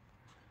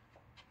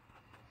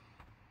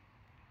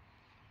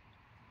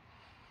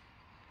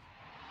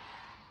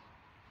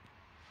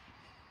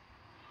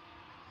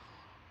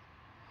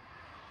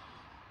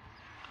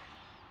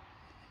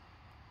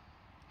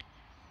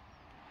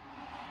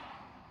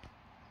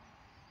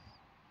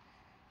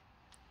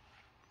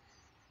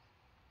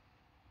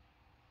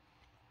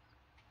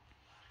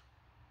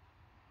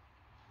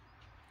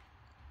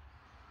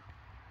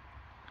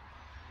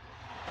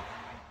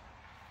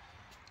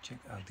 Check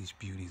out these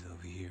beauties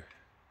over here.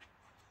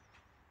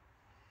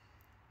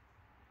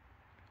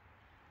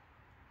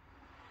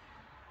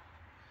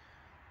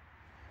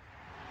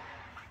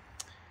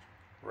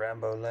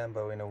 Rambo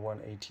Lambo in a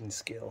 1/18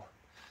 scale.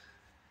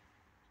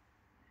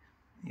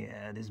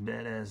 Yeah, this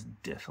badass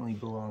definitely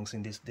belongs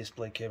in this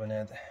display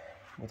cabinet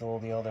with all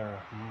the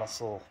other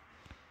muscle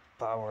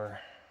power.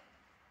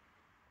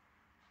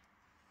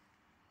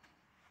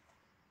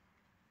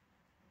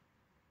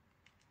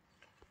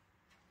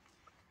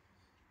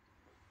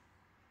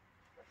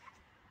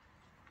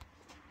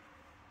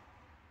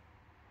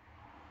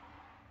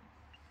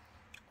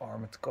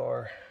 Armored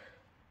car.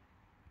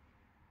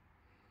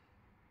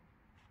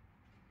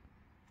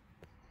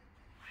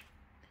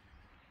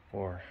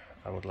 Or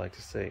I would like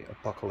to say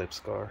apocalypse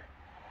car.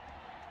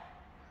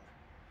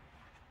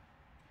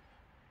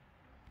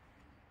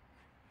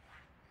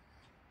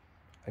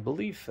 I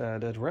believe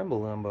that Rambo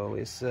Lambo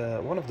is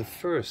one of the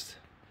first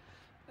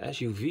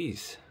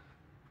SUVs.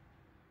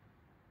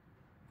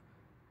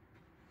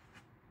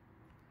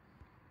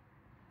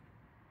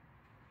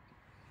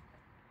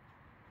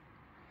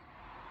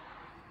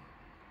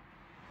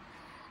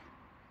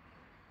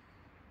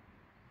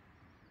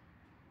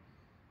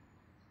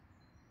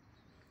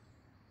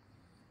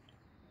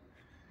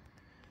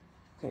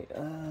 Okay,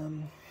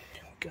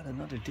 got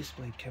another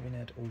display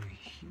cabinet over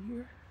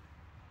here,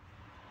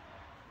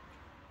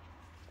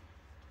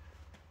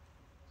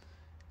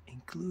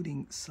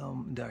 including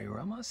some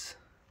dioramas.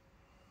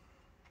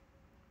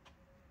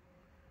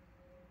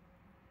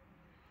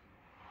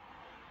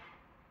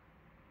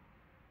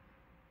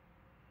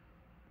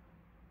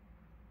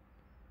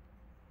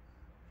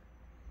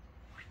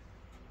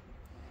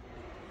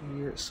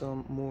 Here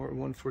some more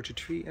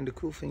 143, and the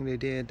cool thing they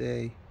did,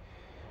 they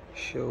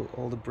show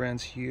all the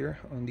brands here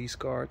on these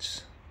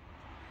cards,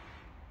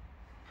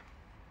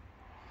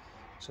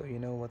 so you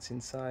know what's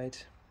inside.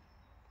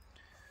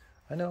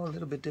 I know a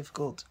little bit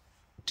difficult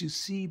to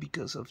see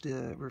because of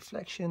the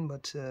reflection,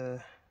 but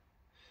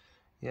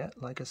yeah,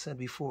 like I said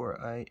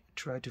before, I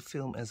try to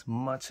film as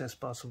much as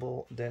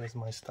possible. That is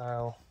my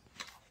style.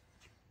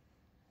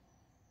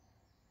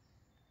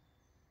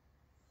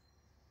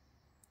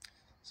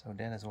 So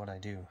that is what I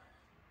do.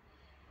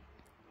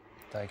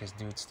 Diecast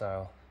dude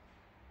style.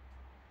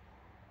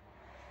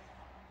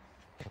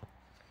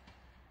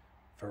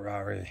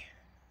 Ferrari.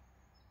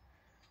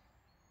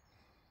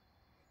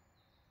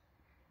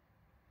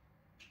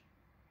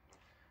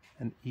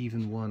 And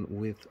even one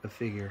with a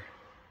figure.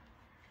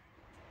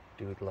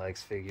 Dude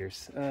likes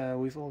figures.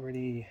 We've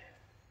already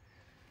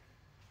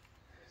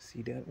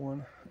see that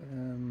one.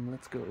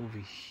 Let's go over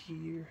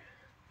here.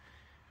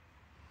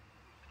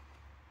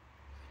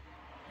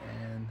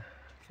 And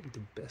I think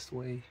the best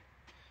way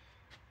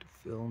to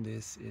film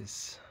this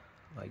is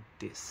like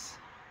this.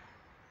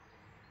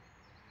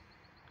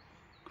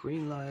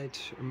 Greenlight,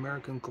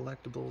 American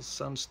Collectibles,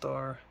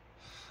 Sunstar.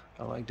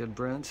 I like that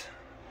brand.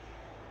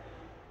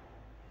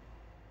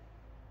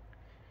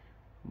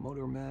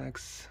 Motor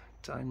Max,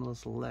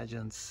 Timeless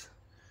Legends.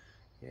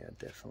 Yeah,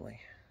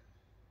 definitely.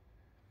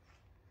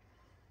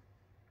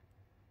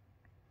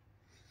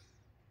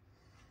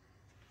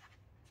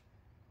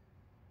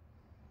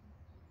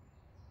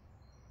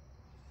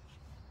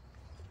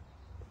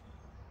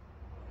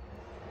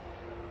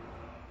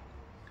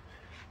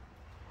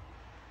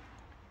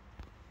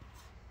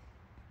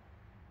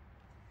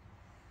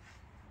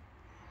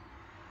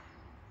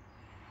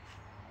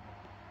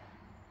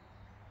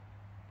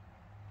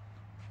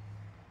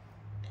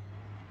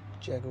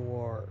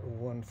 Jaguar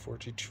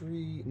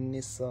 143,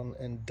 Nissan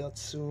and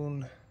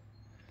Datsun,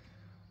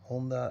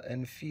 Honda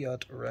and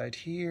Fiat right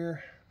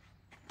here.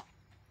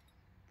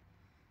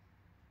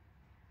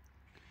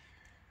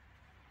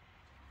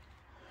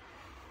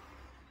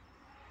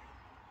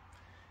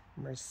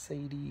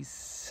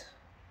 Mercedes.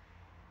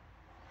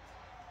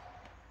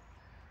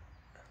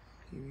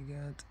 Here we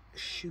got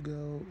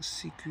Shugo,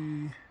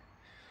 Siku,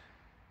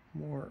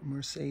 more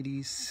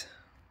Mercedes.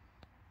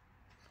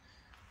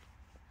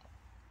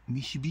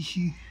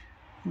 Mitsubishi.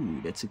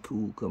 Ooh, that's a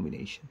cool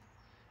combination.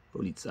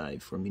 Polizei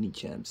for mini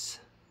champs.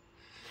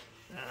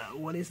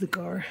 What is the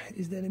car?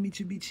 Is that a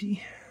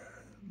Mitsubishi?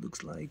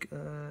 Looks like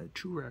a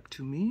Touareg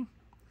to me,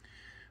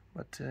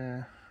 but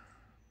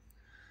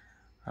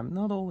I'm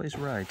not always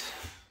right.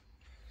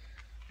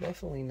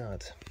 Definitely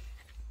not.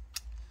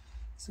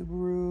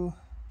 Subaru,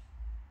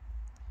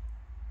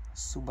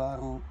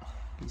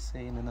 we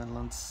say in the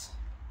Netherlands.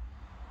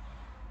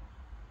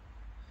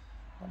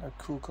 Another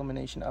cool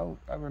combination.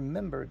 I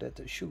remember that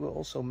Shugo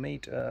also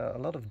made a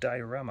lot of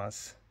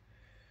dioramas.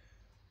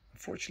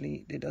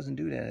 Unfortunately, it doesn't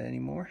do that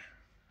anymore,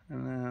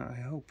 and I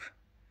hope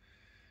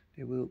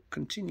they will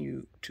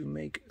continue to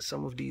make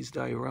some of these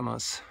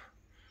dioramas,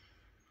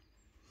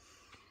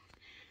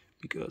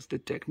 because the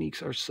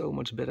techniques are so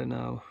much better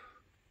now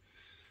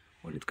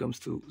when it comes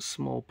to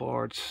small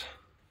parts,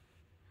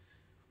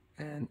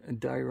 and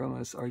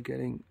dioramas are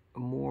getting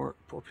more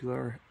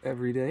popular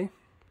every day.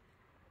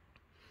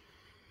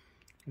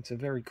 It's a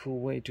very cool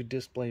way to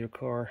display your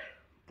car.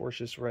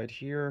 Porsche's right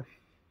here.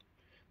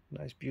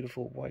 Nice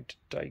beautiful white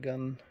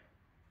Taycan.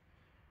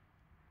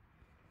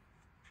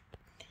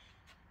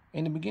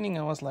 In the beginning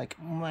I was like,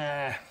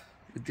 meh,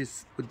 with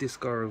this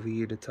car over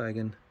here, the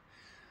Taycan.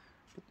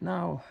 But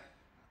now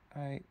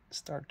I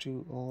start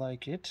to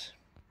like it.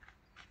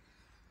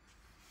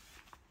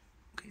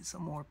 Okay,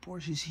 some more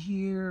Porsches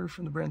here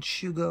from the brand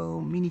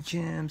Shugo, mini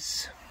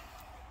champs.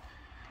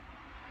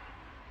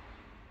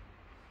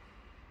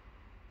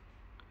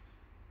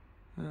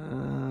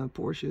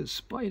 Porsche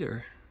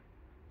Spider.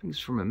 I think it's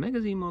from a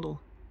magazine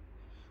model.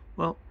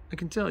 Well, I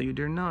can tell you,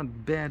 they're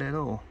not bad at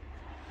all.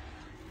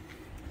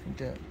 I think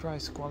the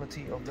price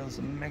quality of those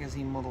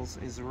magazine models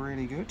is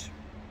really good.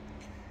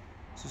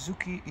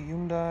 Suzuki,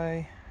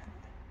 Hyundai,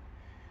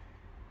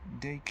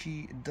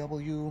 Diecast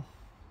W.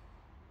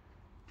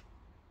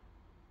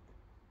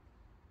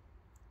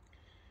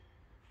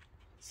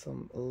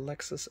 Some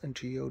Lexus and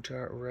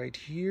Toyota right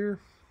here.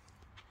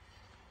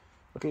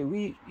 Okay,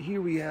 we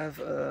have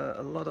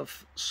a lot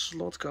of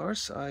slot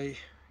cars. I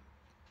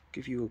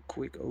give you a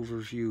quick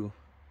overview.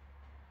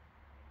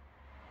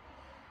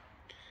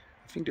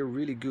 I think they're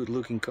really good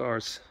looking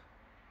cars.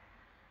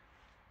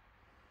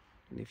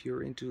 And if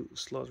you're into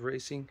slot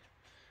racing,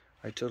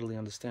 I totally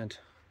understand.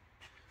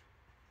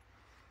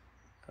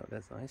 Oh,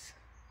 that's nice.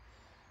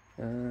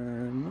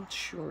 I'm not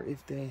sure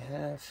if they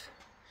have...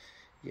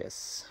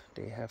 Yes,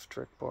 they have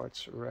track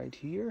parts right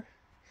here.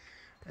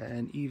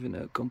 And even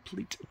a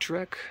complete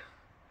track.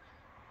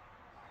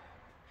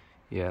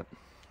 Yeah,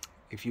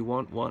 if you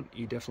want one,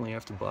 you definitely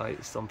have to buy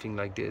something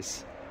like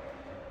this.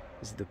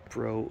 This is the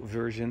Pro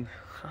version.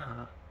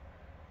 Haha,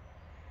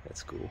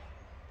 that's cool.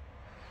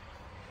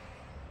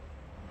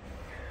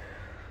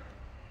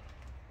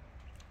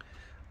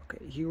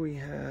 Okay, here we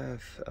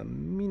have a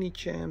Mini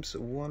Champs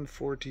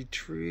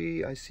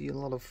 143. I see a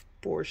lot of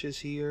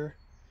Porsches here.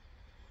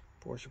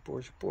 Porsche,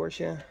 Porsche,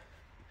 Porsche.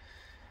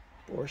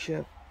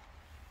 Porsche.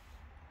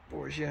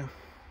 Porsche.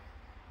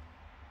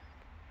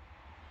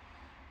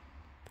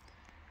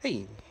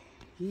 Hey,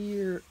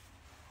 here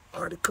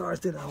are the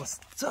cars that I was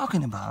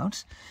talking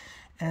about,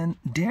 and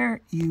there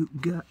you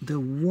got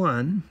the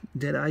one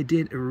that I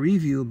did a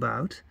review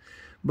about,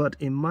 but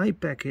in my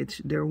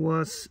package there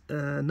was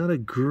not a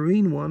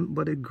green one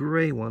but a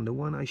gray one, the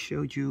one I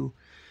showed you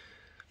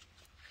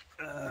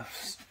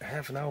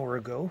half an hour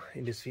ago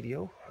in this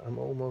video. I'm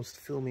almost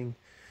filming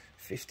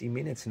 50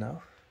 minutes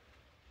now.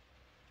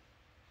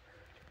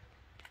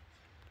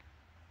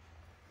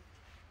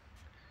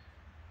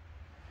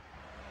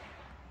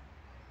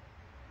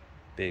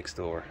 Big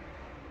store.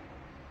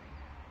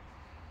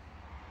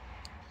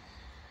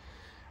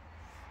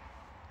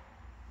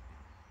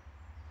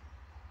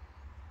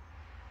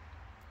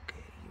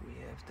 Okay, here we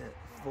have the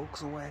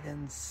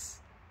Volkswagen's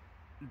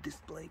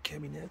display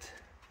cabinet.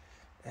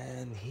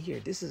 And here,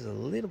 this is a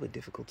little bit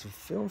difficult to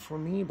film for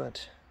me,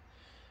 but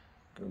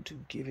I'm going to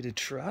give it a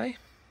try.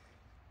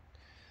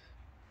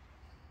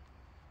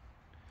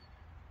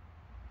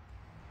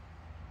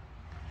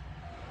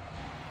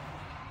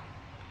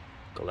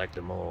 Collect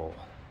them all.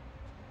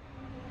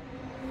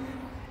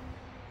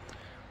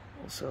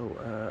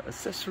 Also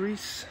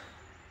accessories.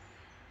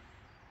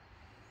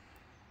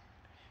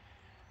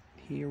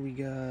 Here we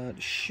got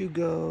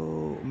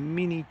Shugo,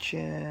 Mini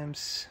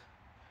Champs,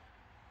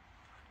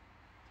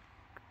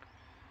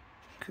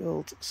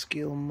 Cult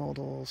scale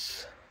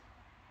models.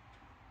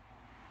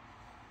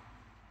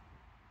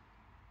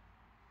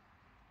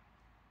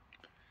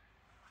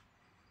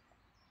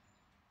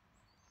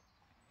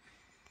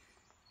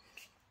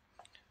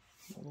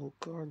 Model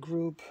car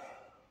group.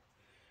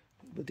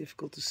 A little bit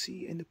difficult to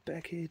see in the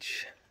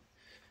package.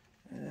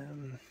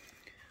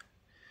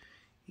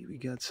 Here we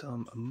got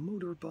some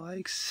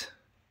motorbikes.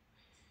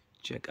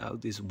 Check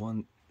out this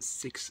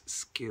 1/6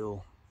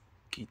 scale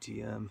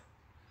KTM.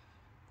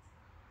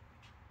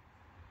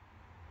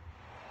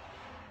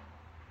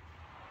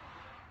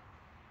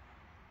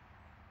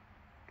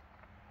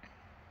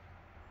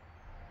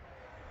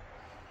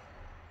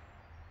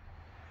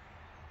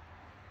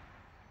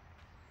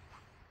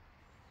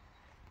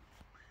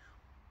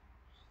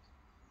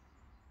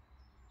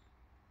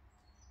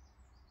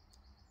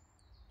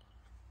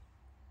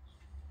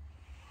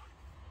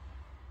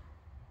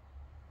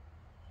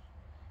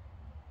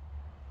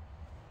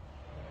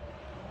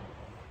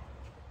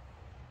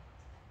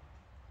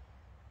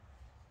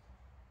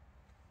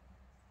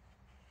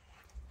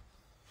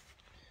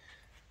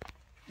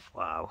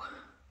 Wow.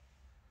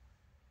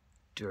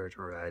 Dirt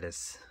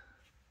riders.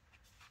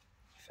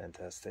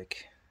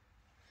 Fantastic.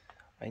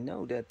 I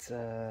know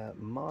that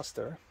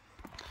Master,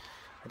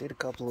 I did a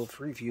couple of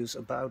reviews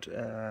about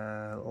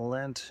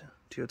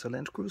Toyota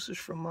Land Cruisers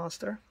from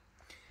Master,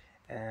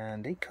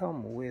 and they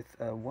come with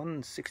a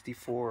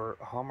 164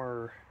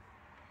 Hummer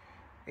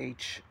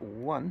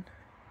H1.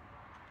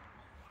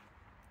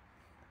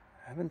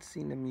 I haven't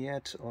seen them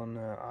yet on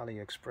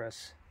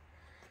AliExpress,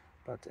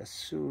 but as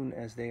soon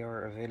as they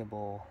are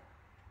available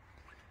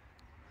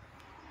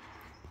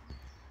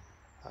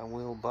I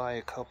will buy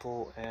a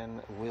couple and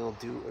we'll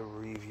do a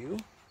review.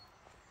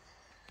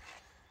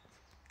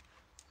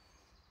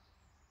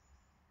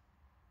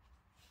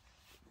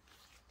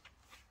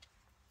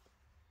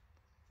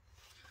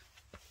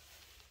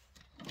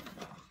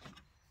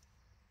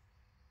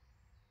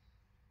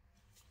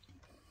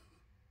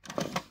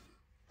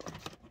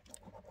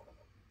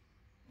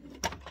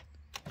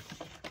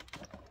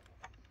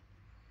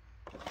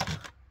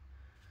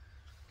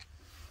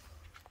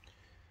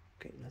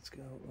 Okay, let's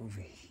go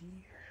over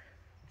here.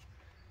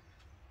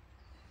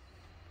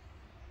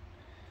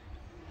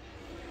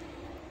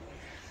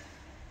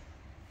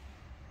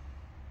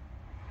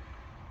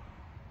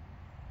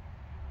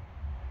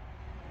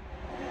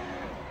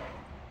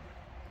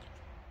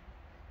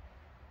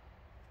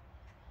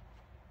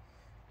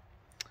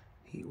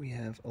 Here we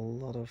have a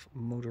lot of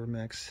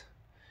Motormax,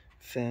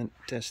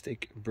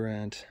 fantastic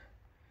brand.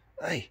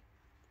 Hey!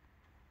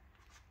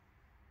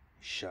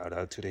 Shout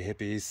out to the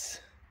hippies.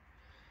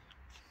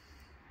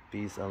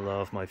 Peace and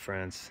love, my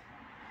friends.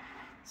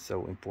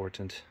 So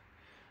important.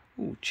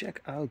 Ooh,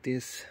 check out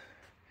this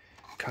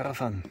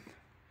caravan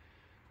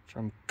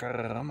from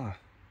Carrama.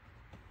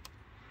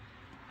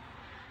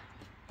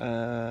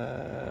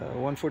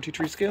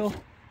 143 scale.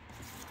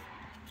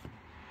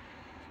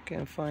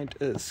 Can't find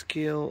a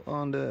scale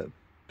on the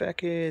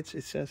package.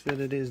 It says that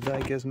it is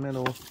Diecast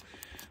metal,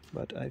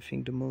 but I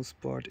think the most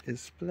part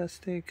is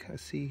plastic. I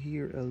see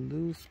here a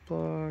loose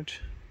part.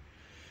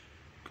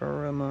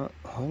 Carrama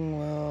hung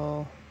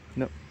well.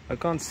 No, I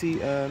can't see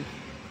a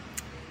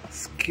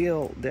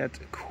scale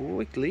that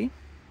quickly.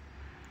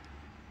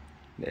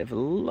 They have a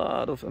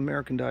lot of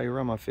American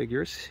diorama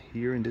figures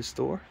here in this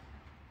store.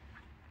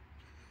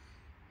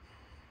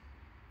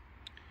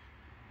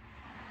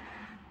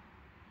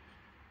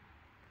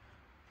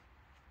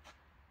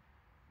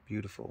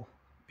 Beautiful,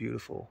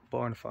 beautiful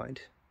barn find.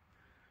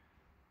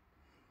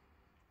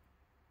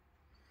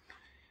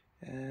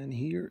 And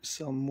here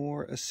some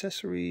more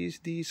accessories.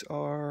 These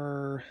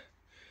are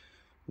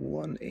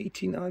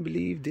 118, I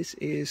believe. This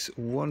is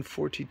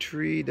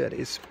 143. That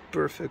is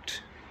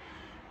perfect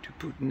to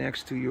put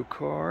next to your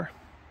car.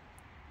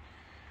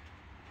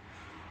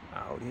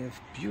 Wow, they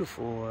have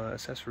beautiful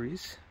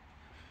accessories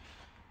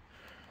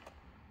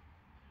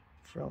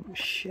from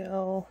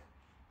Shell,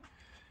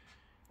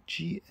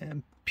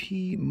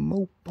 GMP,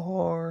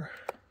 Mopar.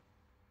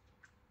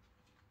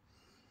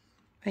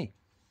 Hey,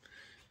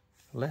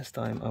 last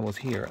time I was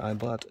here I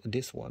bought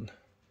this one,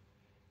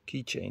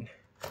 keychain.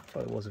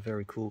 Thought it was a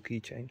very cool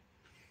keychain.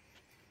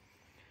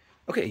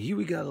 Okay, here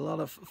we got a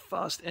lot of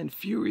Fast and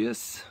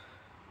Furious.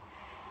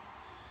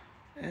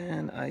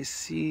 And I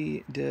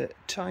see the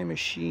time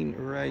machine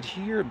right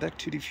here, Back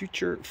to the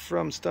Future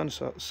from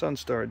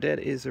Sunstar. That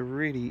is a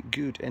really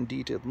good and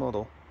detailed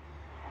model.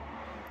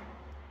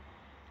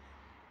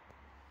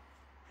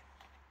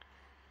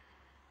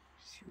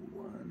 See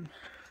one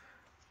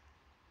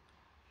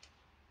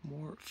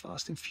more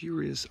Fast and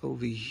Furious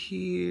over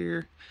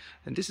here,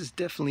 and this is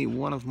definitely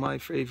one of my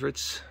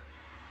favorites,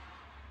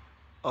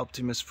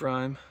 Optimus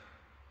Prime.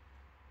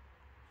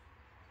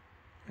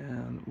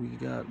 And we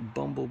got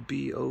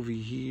Bumblebee over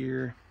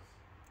here.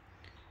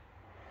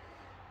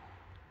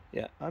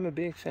 Yeah, I'm a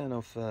big fan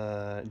of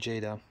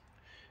Jada.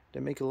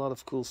 They make a lot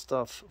of cool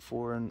stuff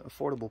for an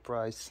affordable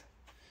price.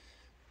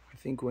 I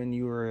think when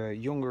you're a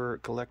younger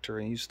collector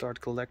and you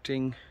start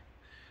collecting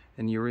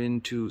and you're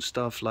into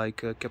stuff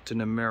like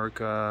Captain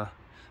America,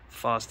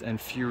 Fast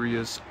and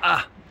Furious.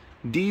 Ah,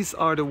 these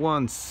are the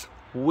ones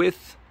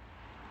with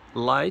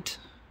light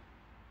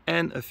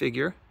and a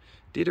figure.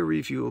 Did a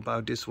review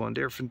about this one.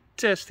 They're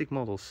fantastic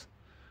models.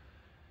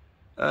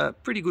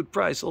 Pretty good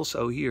price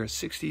also here,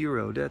 60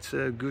 euro. That's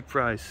a good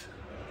price.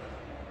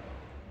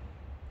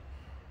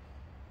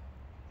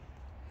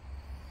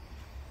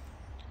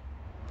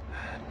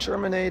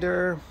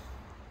 Terminator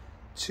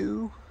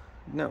 2.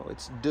 No,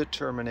 it's the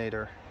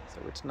Terminator. So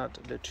it's not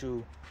the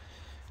 2.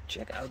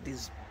 Check out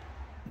this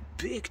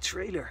big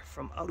trailer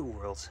from Outer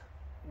World.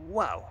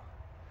 Wow.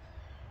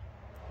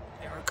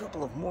 There are a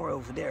couple of more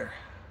over there.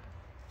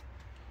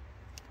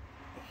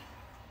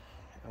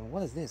 And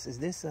what is this? Is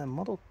this a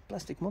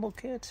plastic model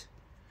kit?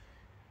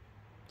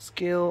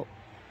 Scale.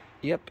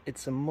 Yep,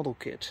 it's a model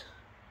kit.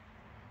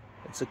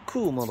 It's a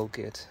cool model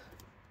kit.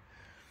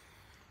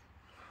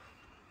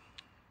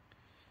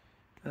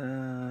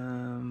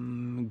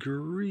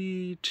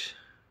 Greed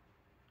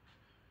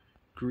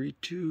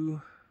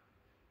 2.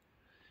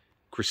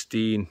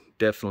 Christine,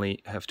 definitely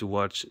have to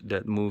watch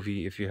that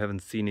movie if you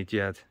haven't seen it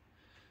yet.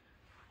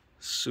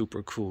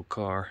 Super cool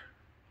car.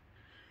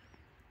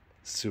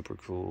 Super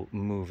cool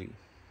movie.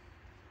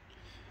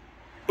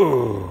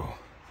 Oh,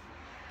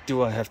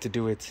 do I have to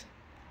do it?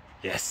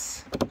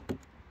 Yes.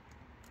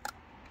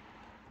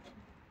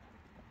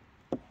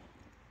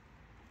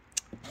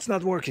 It's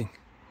not working.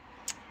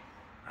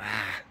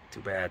 Ah,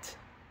 too bad.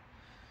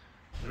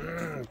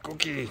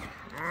 Cookie.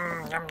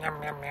 Yum, yum,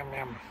 yum, yum,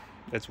 yum.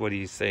 That's what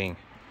he's saying.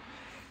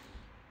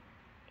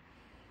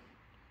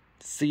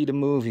 See the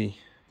movie.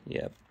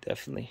 Yep,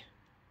 definitely.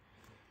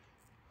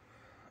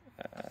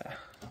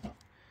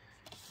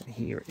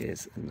 Here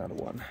is another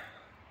one.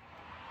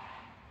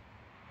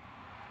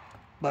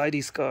 Buy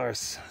these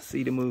cars,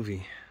 see the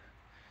movie.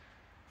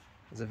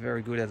 That's a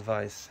very good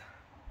advice.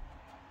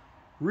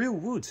 Real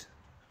wood?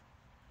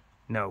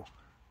 No.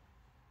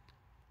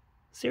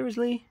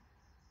 Seriously?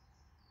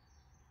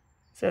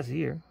 It says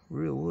here,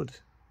 real wood.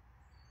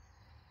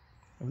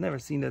 I've never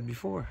seen that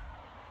before.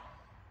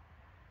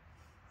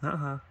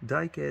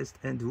 Diecast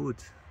and wood.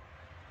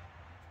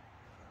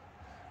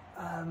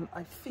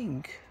 I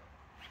think...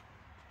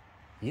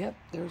 Yep,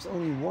 there's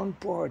only one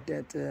part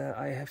that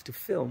I have to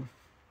film.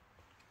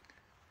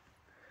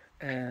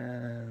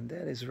 And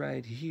that is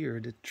right here,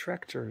 the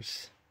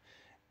tractors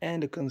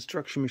and the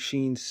construction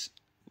machines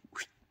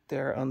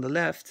there on the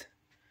left.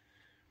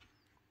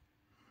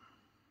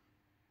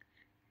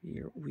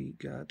 Here we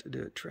got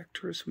the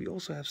tractors. We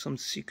also have some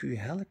CQ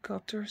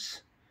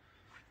helicopters.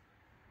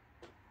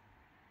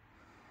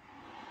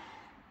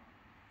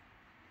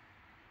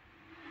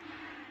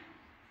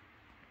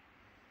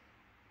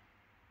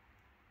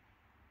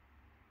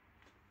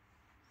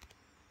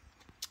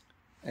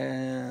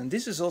 And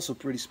this is also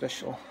pretty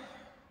special.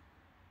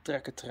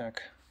 Track, a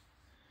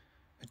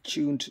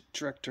tuned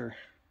tractor.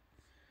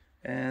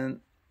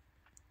 And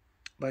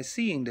by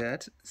seeing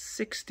that,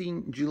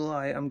 16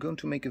 July I'm going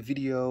to make a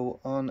video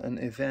on an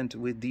event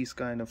with these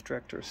kind of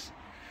tractors.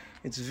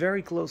 It's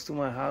very close to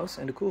my house,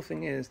 and the cool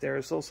thing is there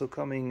is also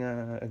coming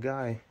a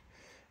guy,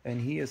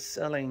 and he is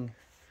selling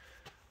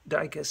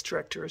diecast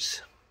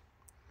tractors.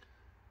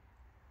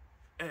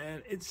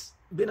 And it's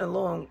been a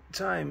long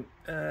time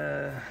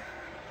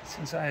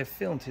since I have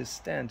filmed his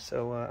stand,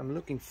 so I'm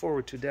looking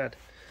forward to that.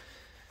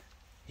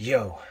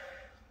 Yo,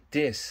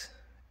 this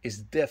is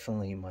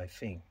definitely my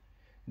thing.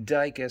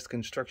 Diecast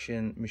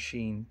construction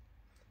machines,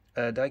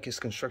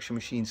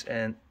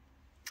 and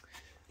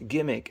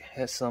Gimic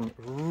has some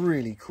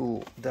really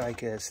cool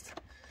diecast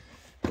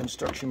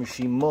construction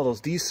machine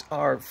models. These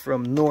are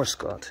from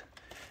Norskott,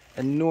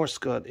 and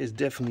Norskott is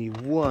definitely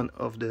one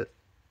of the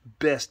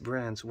best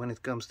brands when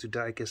it comes to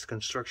diecast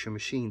construction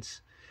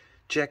machines.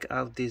 Check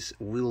out this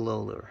wheel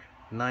loader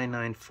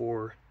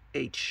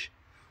 994H.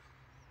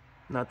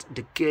 Not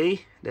the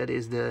K, that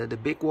is the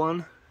big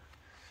one.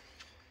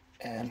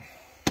 And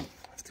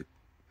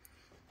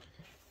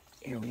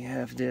here we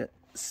have the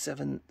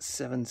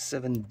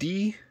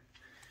 777D.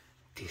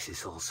 This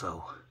is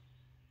also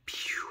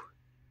pew.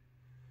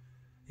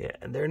 Yeah,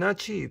 and they're not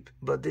cheap,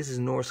 but this is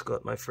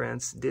Norskott, my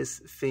friends. This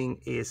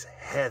thing is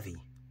heavy.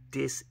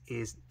 This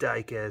is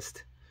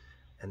diecast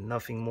and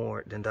nothing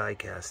more than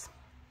diecast.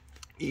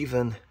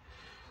 Even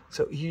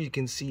so, here you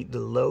can see the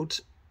load,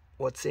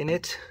 what's in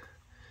it.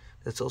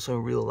 That's also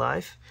in real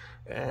life.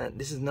 And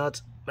this is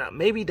not,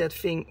 maybe that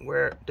thing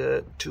where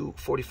the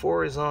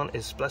 244 is on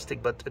is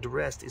plastic, but the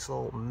rest is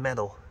all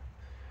metal.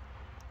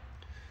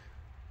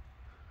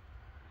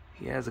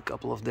 He has a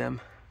couple of them.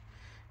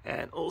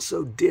 And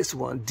also this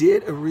one,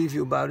 did a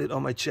review about it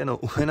on my channel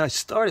when I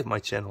started my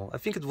channel. I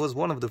think it was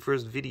one of the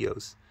first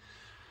videos.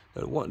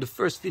 The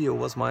first video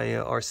was my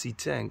RC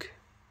tank.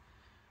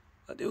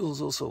 It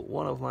was also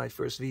one of my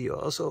first videos.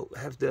 I also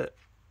have the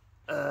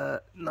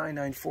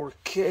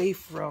 994K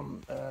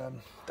from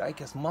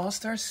Diecast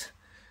Masters.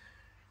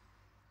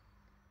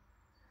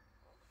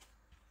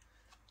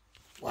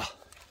 Wow.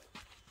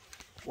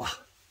 Wow.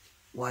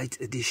 White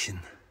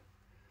edition.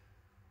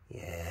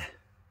 Yeah.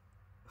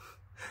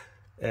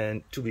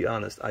 And to be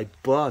honest, I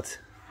bought...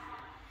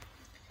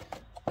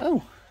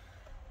 Oh,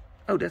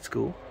 that's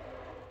cool.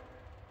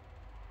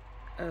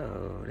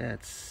 Oh,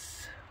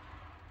 that's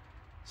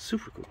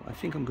super cool. I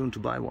think I'm going to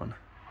buy one,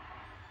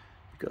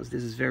 because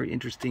this is very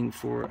interesting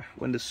for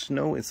when the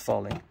snow is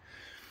falling.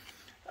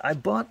 I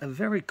bought a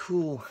very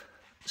cool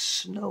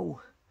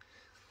snow...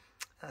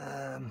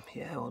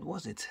 yeah, what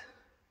was it?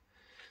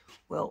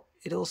 Well,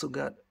 it also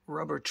got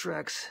rubber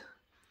tracks,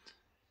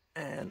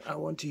 and I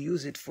want to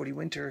use it for the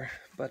winter,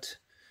 but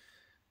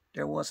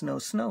there was no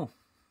snow.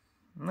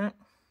 Nah.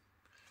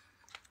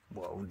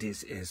 Whoa,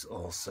 this is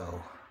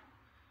also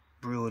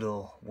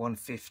brutal.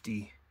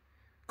 150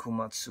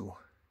 Komatsu.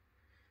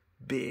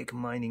 Big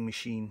mining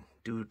machine.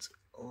 Dude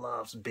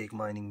loves big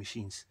mining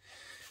machines.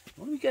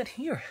 What do we got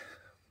here?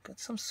 Got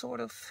some sort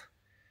of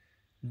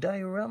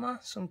diorama,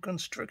 some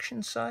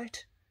construction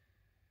site.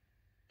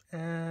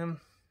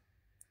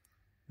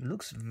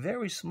 Looks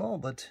very small,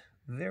 but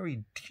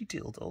very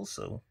detailed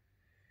also.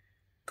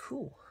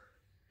 Cool.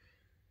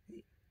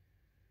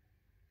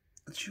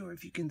 Not sure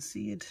if you can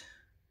see it.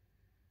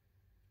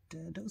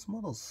 Those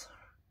models.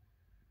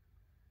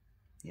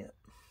 Yeah,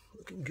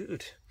 looking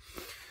good.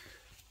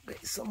 Okay,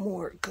 some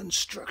more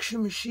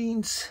construction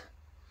machines.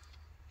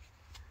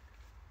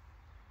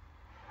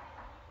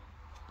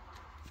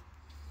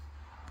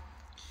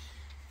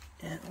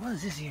 And what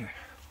is this here?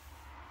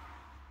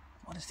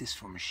 What is this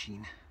for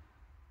machine?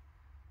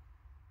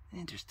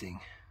 Interesting.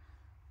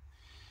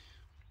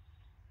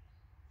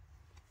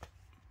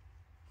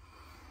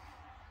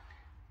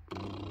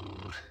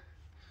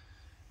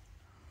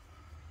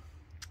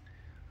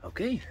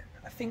 Okay,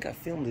 I think I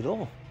filmed it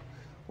all.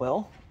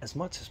 Well, as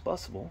much as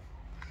possible.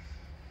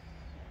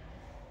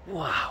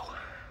 Wow,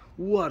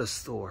 what a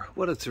store.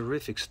 What a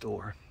terrific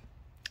store.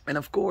 And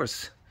of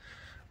course,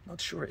 not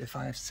sure if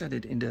I've said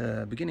it in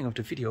the beginning of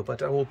the video,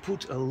 but I will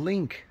put a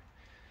link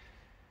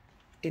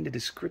in the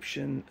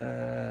description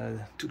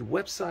to the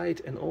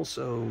website and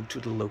also to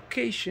the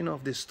location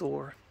of this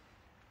store.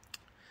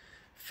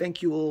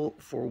 Thank you all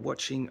for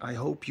watching. I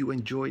hope you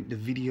enjoyed the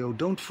video.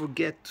 Don't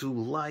forget to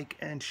like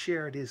and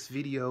share this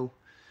video.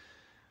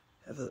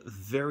 Have a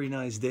very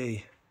nice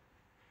day,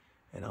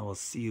 and I will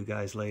see you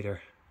guys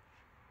later.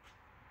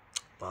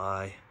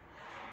 Bye.